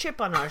huge chip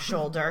on our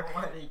shoulder.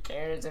 Nobody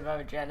cares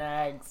about Gen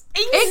X.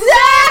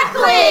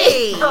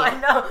 Exactly! No, I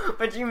know,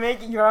 but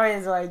you're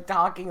always like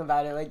talking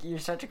about it like you're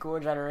such a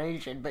cool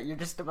generation, but you're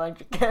just a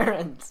bunch of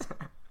Karens.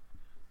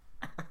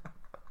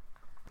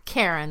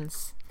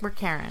 Karens. We're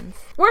Karens.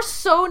 We're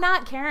so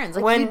not Karens.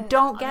 Like, you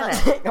don't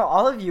get it.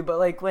 All of you, but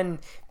like when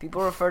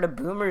people refer to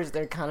boomers,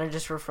 they're kind of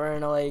just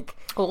referring to like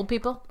old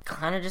people?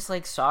 Kind of just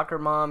like soccer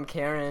mom,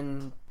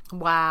 Karen.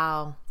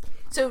 Wow.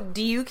 So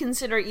do you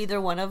consider either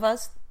one of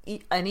us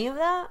any of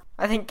that?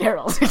 I think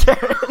Carol's a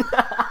Karen.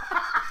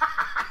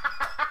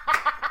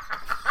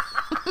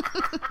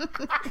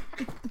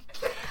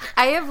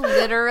 I have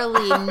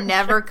literally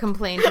never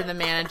complained to the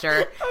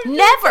manager.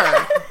 Never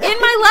in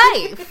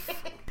my life.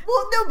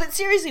 Well, no, but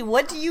seriously,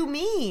 what do you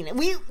mean?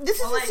 This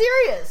isn't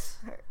serious.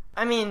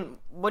 I mean,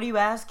 what are you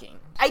asking?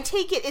 I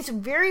take it it's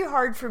very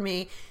hard for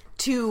me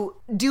to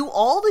do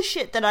all the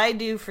shit that I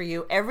do for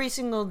you every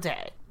single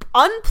day.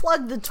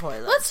 Unplug the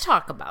toilet. Let's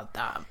talk about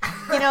that.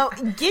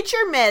 Get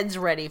your meds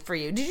ready for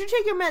you. Did you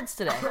take your meds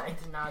today? I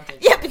did not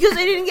take Yeah, because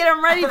I didn't get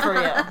them ready for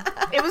you.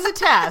 It was a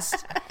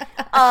test.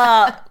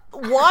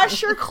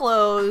 Wash your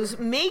clothes,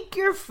 make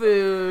your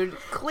food,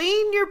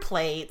 clean your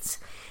plates.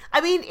 I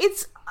mean,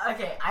 it's...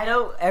 Okay, I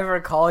don't ever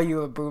call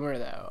you a boomer,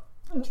 though.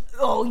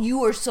 Oh,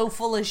 you are so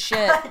full of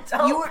shit.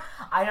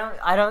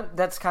 I don't,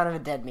 that's kind of a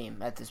dead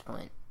meme at this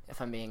point,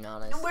 if I'm being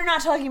honest. We're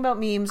not talking about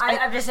memes.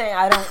 I'm just saying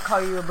I don't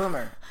call you a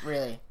boomer,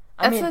 really.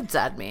 That's a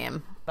dead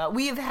meme. But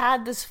we have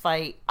had this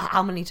fight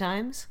how many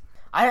times?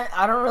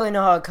 I don't really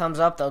know how it comes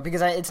up, though,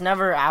 because it's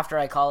never after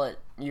I call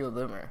you a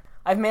boomer.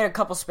 I've made a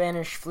couple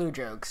Spanish flu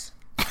jokes,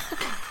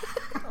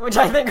 which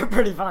I think are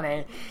pretty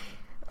funny.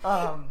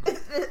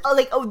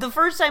 The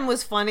first time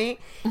was funny,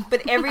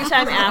 but every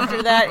time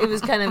after that, it was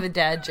kind of a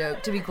dad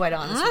joke, to be quite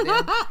honest with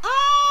you.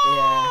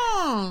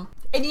 Yeah.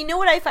 And you know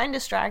what I find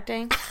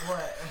distracting?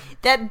 What?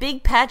 That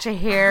big patch of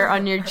hair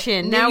on your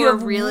chin. Now you we're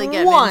have really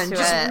getting one. into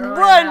Just it.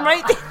 run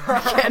right there.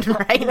 Getting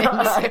right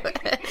into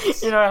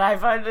it. You know what I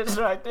find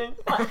distracting?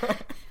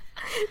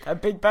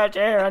 That big patch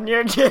of hair on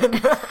your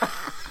chin.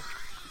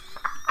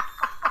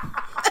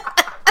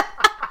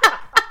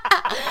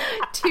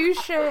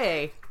 Touche.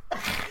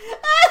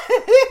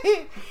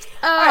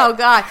 Oh,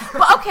 God.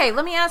 But okay,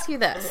 let me ask you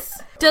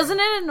this. Doesn't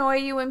it annoy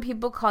you when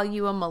people call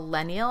you a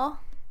millennial?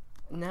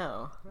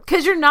 No.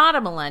 Because you're not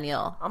a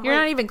millennial. You're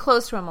not even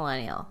close to a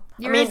millennial.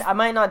 I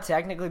might not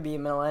technically be a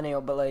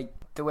millennial, but like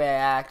the way I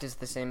act is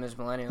the same as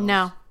millennials.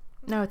 No,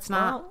 it's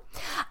not.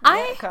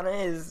 It kind of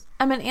is.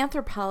 I'm an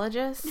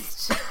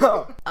anthropologist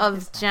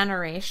of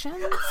generations.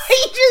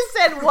 He just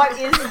said, "What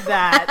is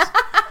that?"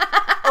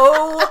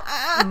 Oh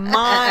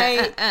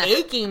my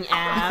aching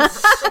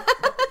ass!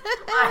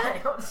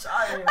 I'm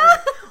sorry.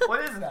 What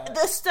is that?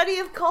 The study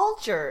of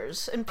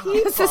cultures and people.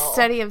 It's a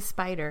study of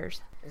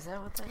spiders. Is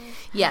that what that is?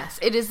 Yes,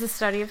 it is the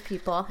study of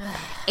people.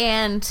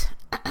 And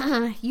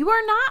you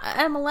are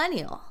not a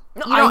millennial.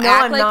 No, you don't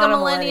act I'm like not a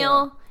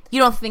millennial.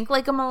 You don't think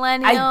like a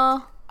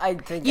millennial. I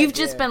think you've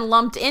just been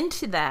lumped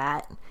into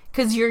that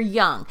because you're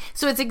young.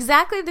 So it's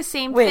exactly the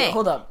same thing. Wait,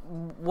 hold up.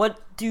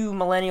 What do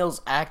millennials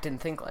act and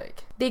think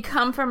like? They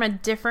come from a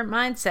different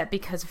mindset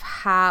because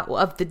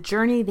of the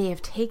journey they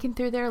have taken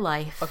through their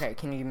life. Okay,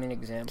 can you give me an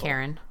example?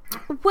 Karen.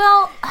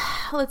 Well,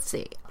 let's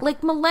see. Like,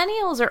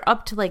 millennials are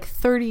up to like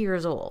 30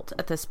 years old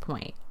at this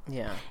point.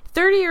 Yeah.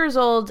 30 years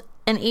old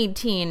and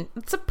 18,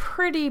 it's a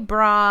pretty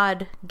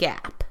broad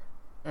gap.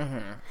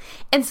 Mm-hmm.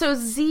 And so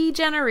Z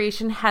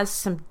generation has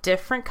some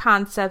different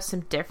concepts,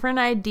 some different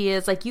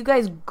ideas. Like, you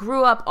guys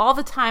grew up all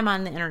the time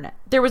on the internet.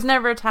 There was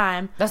never a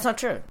time. That's not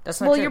true. That's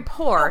not true. true. You're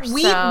poor.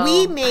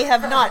 We may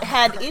have not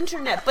had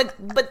internet,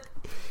 but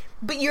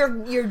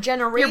your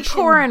generation you're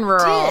poor and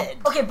rural. Did.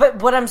 Okay,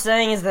 but what I'm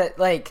saying is that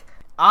like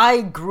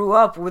I grew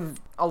up with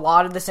a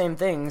lot of the same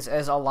things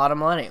as a lot of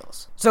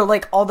millennials. So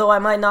like, although I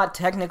might not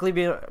technically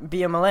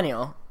be a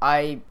millennial,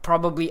 I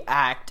probably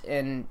act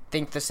and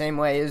think the same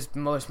way as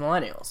most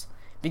millennials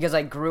because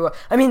I grew up.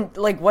 I mean,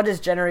 like, what is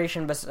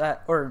generations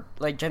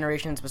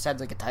besides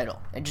like a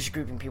title? And just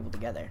grouping people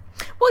together.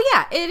 Well,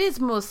 yeah, it is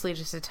mostly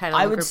just a title.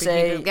 I would grouping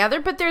say people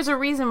together, but there's a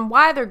reason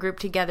why they're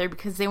grouped together,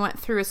 because they went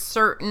through a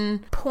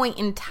certain point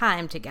in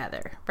time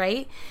together,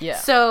 right? Yeah.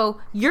 So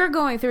you're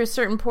going through a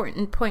certain point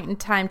in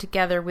time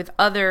together with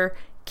other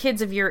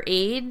kids of your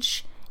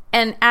age.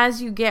 And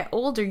as you get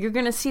older, you're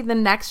going to see the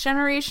next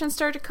generation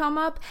start to come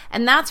up.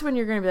 And that's when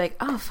you're going to be like,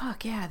 oh,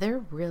 fuck, yeah, they're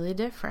really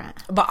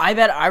different. But I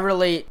bet I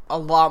relate a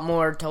lot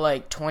more to,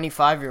 like,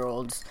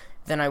 25-year-olds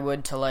than I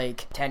would to,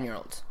 like,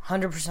 10-year-olds.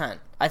 100%.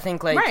 I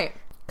think, like... Right.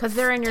 Because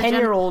they're in your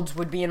 10-year-olds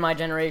would be in my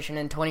generation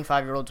and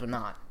 25-year-olds would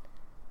not.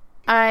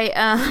 All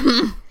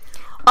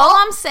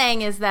I'm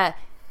saying is that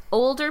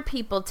older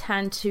people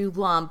tend to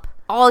lump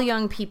all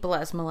young people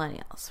as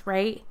millennials,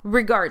 right?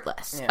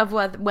 Regardless of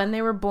when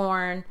they were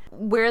born,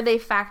 where they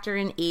factor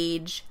in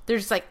age. They're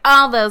just like,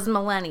 all those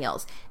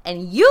millennials.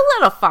 And you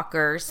little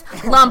fuckers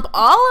lump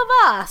all of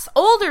us,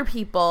 older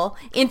people,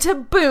 into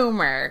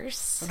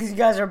boomers. Because you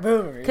guys are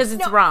boomers. Because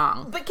it's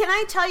wrong. But can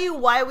I tell you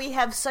why we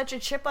have such a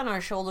chip on our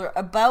shoulder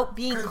about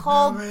being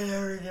called...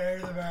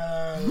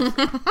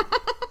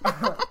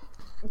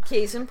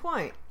 Case in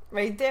point.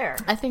 Right there.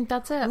 I think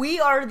that's it. We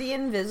are the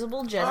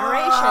invisible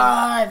generation.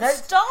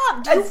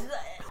 Stop!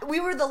 We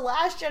were the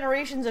last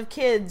generations of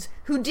kids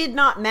who did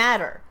not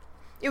matter.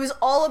 It was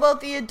all about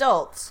the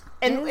adults.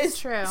 And it's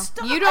true.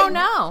 Stop. You don't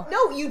know.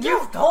 No, you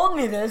don't. You've told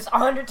me this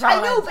 100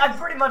 times. I know, but I've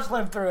pretty much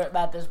lived through it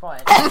at this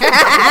point. But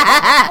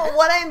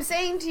what I'm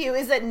saying to you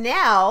is that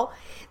now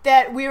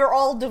that we are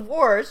all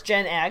divorced,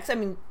 Gen X, I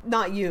mean,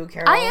 not you,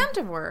 Carol. I am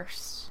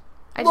divorced.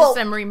 I just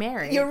am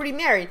remarried. You're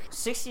remarried.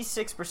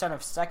 66%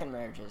 of second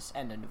marriages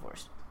end in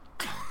divorce.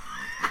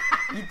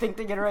 You'd think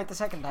they get it right the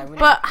second time.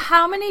 But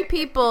how many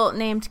people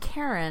named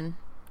Karen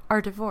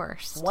are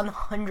divorced?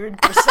 100%.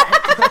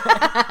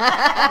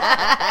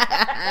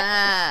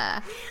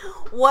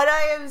 What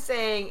I am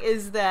saying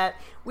is that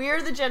we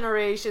are the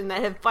generation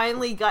that have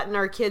finally gotten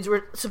our kids,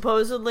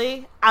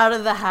 supposedly, out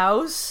of the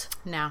house.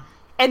 No.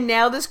 And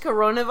now this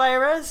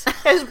coronavirus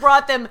has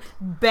brought them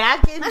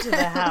back into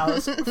the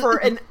house for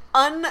an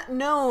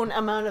unknown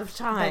amount of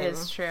time. That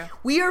is true.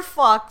 We are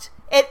fucked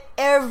at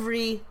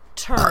every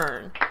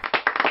turn.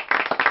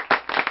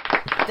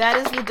 That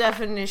is the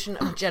definition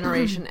of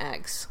Generation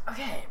X.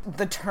 Okay.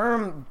 The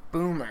term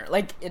boomer,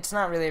 like, it's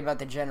not really about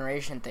the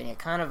generation thing. It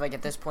kind of, like,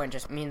 at this point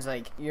just means,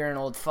 like, you're an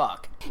old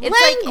fuck.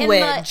 It's Language.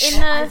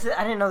 like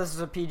I didn't know this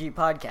was a PG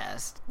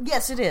podcast.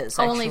 Yes, it is,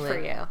 only actually. for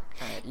you.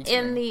 You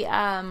In the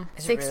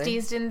 60s,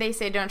 really? didn't they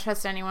say don't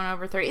trust anyone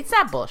over 30? It's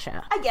that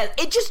bullshit. I guess.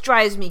 It just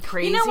drives me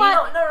crazy. You know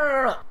what?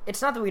 No.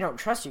 It's not that we don't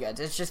trust you guys.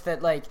 It's just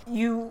that, like,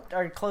 you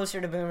are closer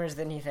to boomers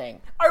than you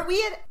think. Are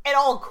we at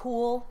all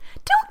cool?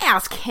 Don't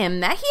ask him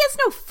that. He has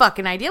no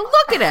fucking idea.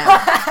 Look at him.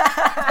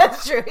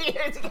 That's true.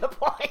 Here's a good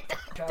point.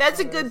 That's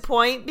a good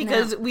point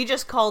because we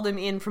just called him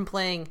in from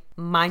playing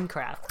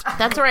Minecraft.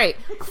 That's right.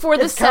 For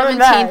the It's coming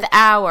 17th back.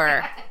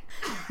 hour.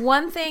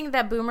 One thing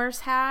that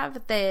boomers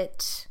have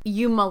that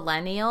you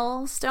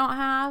millennials don't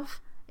have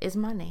is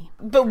money.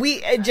 But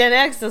Gen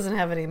X doesn't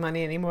have any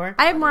money anymore.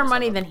 I have more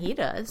money than he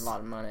does. A lot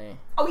of money.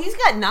 Oh, he's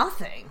got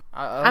nothing.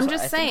 I'm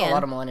just I saying. think a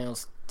lot of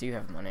millennials do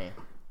have money.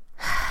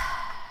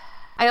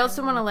 I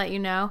also want to let you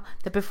know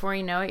that before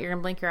you know it, you're going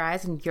to blink your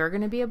eyes and you're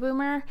going to be a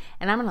boomer,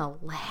 and I'm going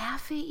to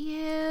laugh at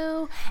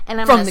you,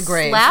 and I'm From going the to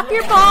grave. slap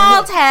your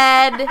bald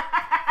head,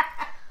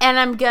 and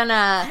I'm going to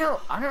I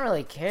don't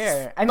really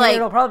care. I mean, like,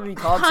 it'll probably be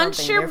called punch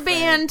something your different.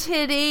 band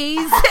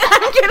titties.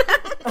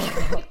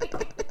 I'm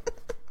gonna...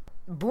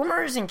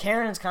 Boomers and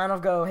Karens kind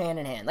of go hand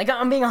in hand. Like,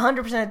 I'm being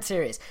 100%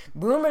 serious.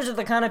 Boomers are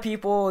the kind of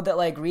people that,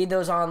 like, read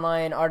those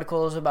online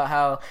articles about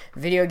how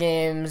video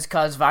games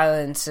cause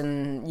violence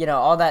and, you know,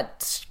 all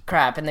that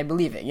crap, and they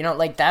believe it. You know,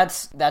 like,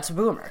 that's a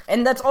boomer.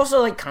 And that's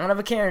also, like, kind of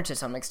a Karen to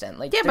some extent.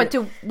 Like, Yeah, but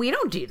we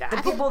don't do that. the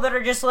people that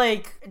are just,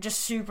 like, just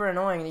super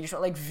annoying, you just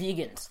like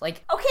vegans.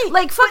 Like, Okay,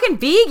 Like fucking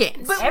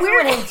vegans. but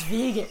everyone we're... hates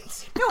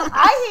vegans. No,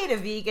 I hate a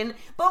vegan,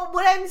 but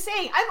what I'm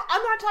saying,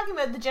 I'm not talking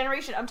about the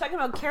generation, I'm talking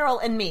about Carol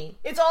and me.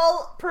 It's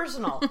all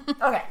personal.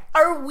 Okay.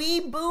 Are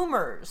we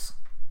boomers?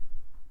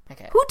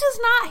 Okay. Who does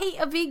not hate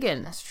a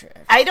vegan? That's true.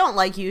 I don't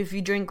like you if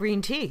you drink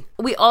green tea.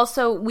 We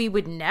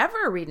would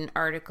never read an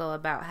article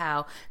about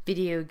how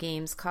video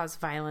games cause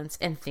violence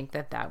and think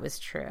that was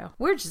true.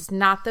 We're just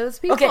not those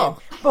people. Okay,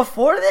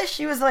 before this,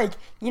 she was like,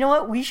 you know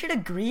what, we should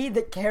agree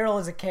that Carol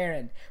is a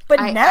Karen.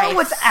 But now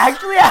what's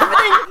actually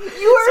happening?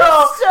 You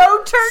are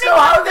so turning So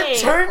how on the me.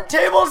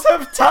 turntables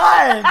have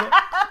tied.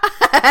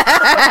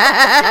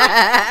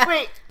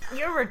 Wait,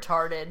 you're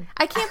retarded.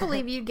 I can't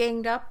believe you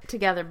ganged up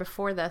together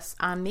before this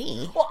on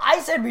me. Well, I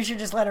said we should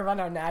just let her run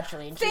out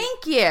naturally. And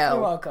Thank You're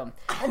you. welcome.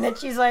 And then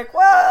she's like,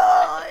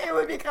 well, it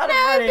would be kind of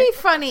That funny. would be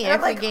funny And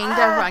if I'm we ganged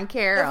up on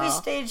Carol. If we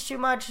stage too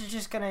much, it's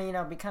just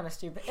gonna, be kind of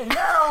stupid. And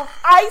now,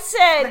 I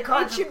said The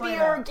cards it should are be played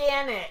out.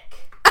 organic.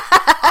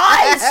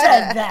 I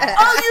said that.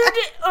 Oh, you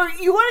did?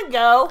 Or you want to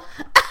go?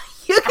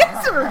 You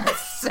guys are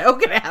so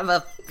gonna have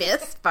a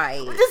fist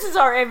fight. This is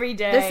our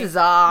everyday. This is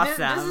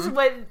awesome. This is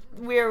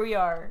where we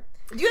are.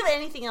 Do you have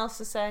anything else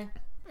to say?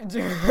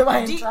 Am I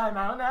in time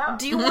out now?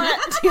 Do you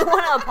want to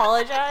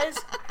apologize?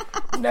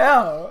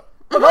 No.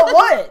 About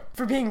what?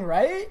 For being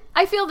right?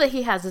 I feel that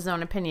he has his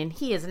own opinion.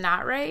 He is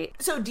not right.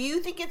 So do you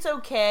think it's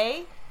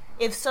okay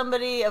if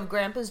somebody of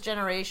Grandpa's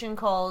generation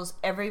calls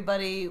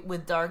everybody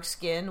with dark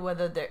skin,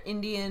 whether they're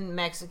Indian,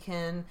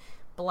 Mexican,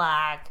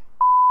 black...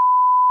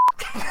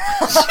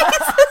 Jesus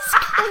Christ!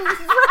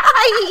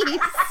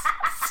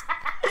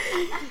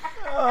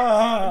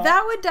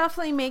 That would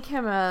definitely make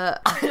him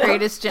a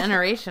greatest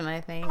generation,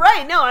 I think.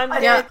 Right,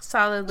 no,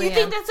 solidly. You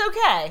think that's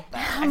okay?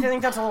 I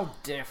think that's a little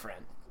different.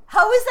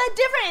 How is that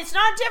different? It's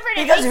not different.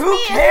 Because who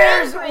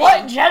cares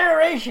what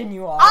generation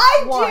you are?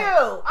 I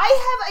do.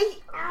 I have a...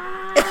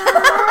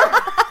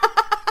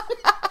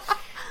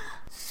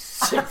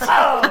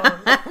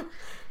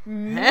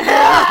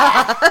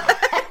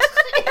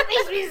 It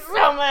makes me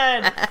so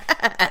mad.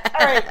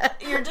 All right,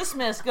 you're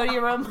dismissed. Go to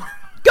your room.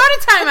 Go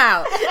to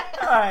timeout.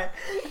 Alright.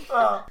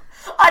 Well,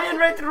 I didn't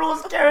write the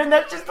rules, Karen.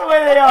 That's just the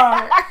way they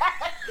are.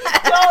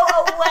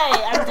 Go away.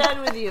 I'm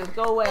done with you.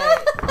 Go away.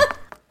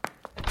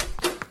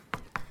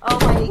 Oh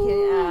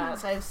my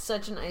ass. I have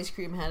such an ice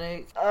cream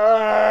headache.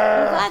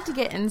 I'm glad to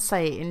get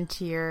insight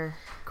into your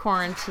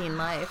quarantine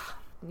life.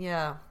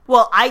 Yeah.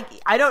 Well,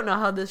 I don't know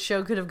how this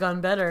show could have gone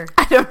better.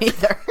 I don't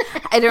either.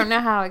 I don't know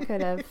how it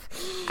could have.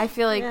 I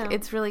feel like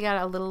it's really got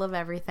a little of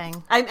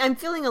everything. I'm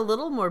feeling a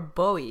little more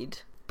buoyed.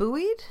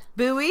 Buoyed?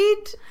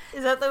 Buoyed?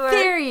 Is that the word?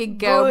 There you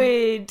go.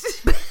 Buoyed.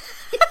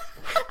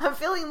 I'm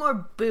feeling more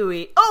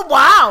buoyed. Oh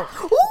wow!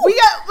 Ooh. We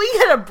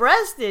got a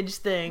breastage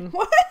thing.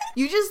 What?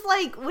 You just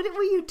what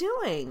were you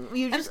doing? Were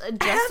you just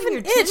adjusting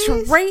your itch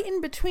titties? right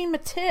in between my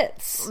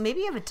tits. Maybe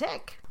you have a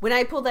tick. When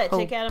I pulled that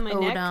tick out of my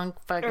neck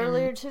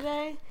earlier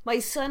today, my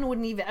son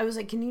wouldn't even. I was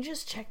like, "Can you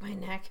just check my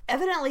neck?"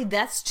 Evidently,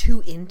 that's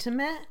too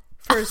intimate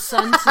for a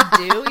son to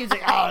do. He's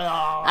like, "Oh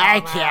no,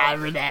 I can't." I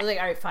was like,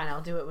 "All right, fine,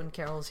 I'll do it when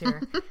Carol's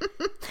here."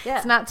 Yeah,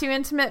 it's not too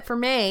intimate for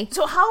me.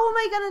 So how am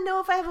I gonna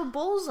know if I have a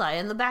bullseye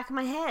in the back of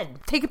my head?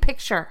 Take a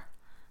picture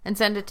and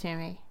send it to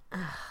me.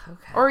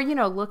 Okay. Or,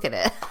 look at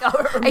it.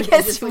 I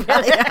guess you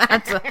really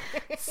have to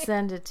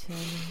send it to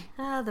me.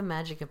 The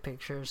magic of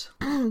pictures.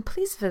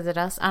 Please visit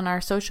us on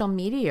our social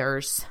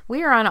meteors.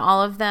 We are on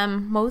all of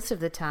them most of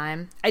the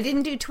time. I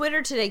didn't do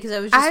Twitter today because I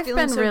was just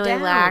feeling so down. I've been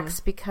really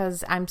lax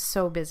because I'm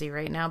so busy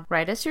right now.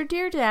 Write us your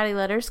Dear Daddy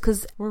letters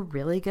because we're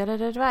really good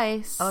at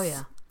advice. Oh,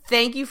 yeah.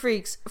 Thank you,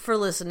 freaks, for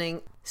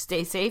listening.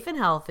 Stay safe and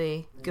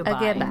healthy.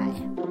 Goodbye. Goodbye.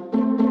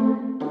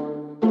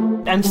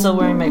 I'm still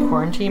wearing my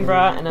quarantine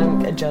bra and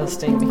I'm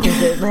adjusting because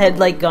it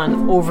had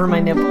gone over my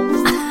nipples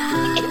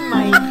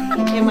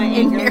in my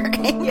anger.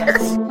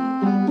 Yes.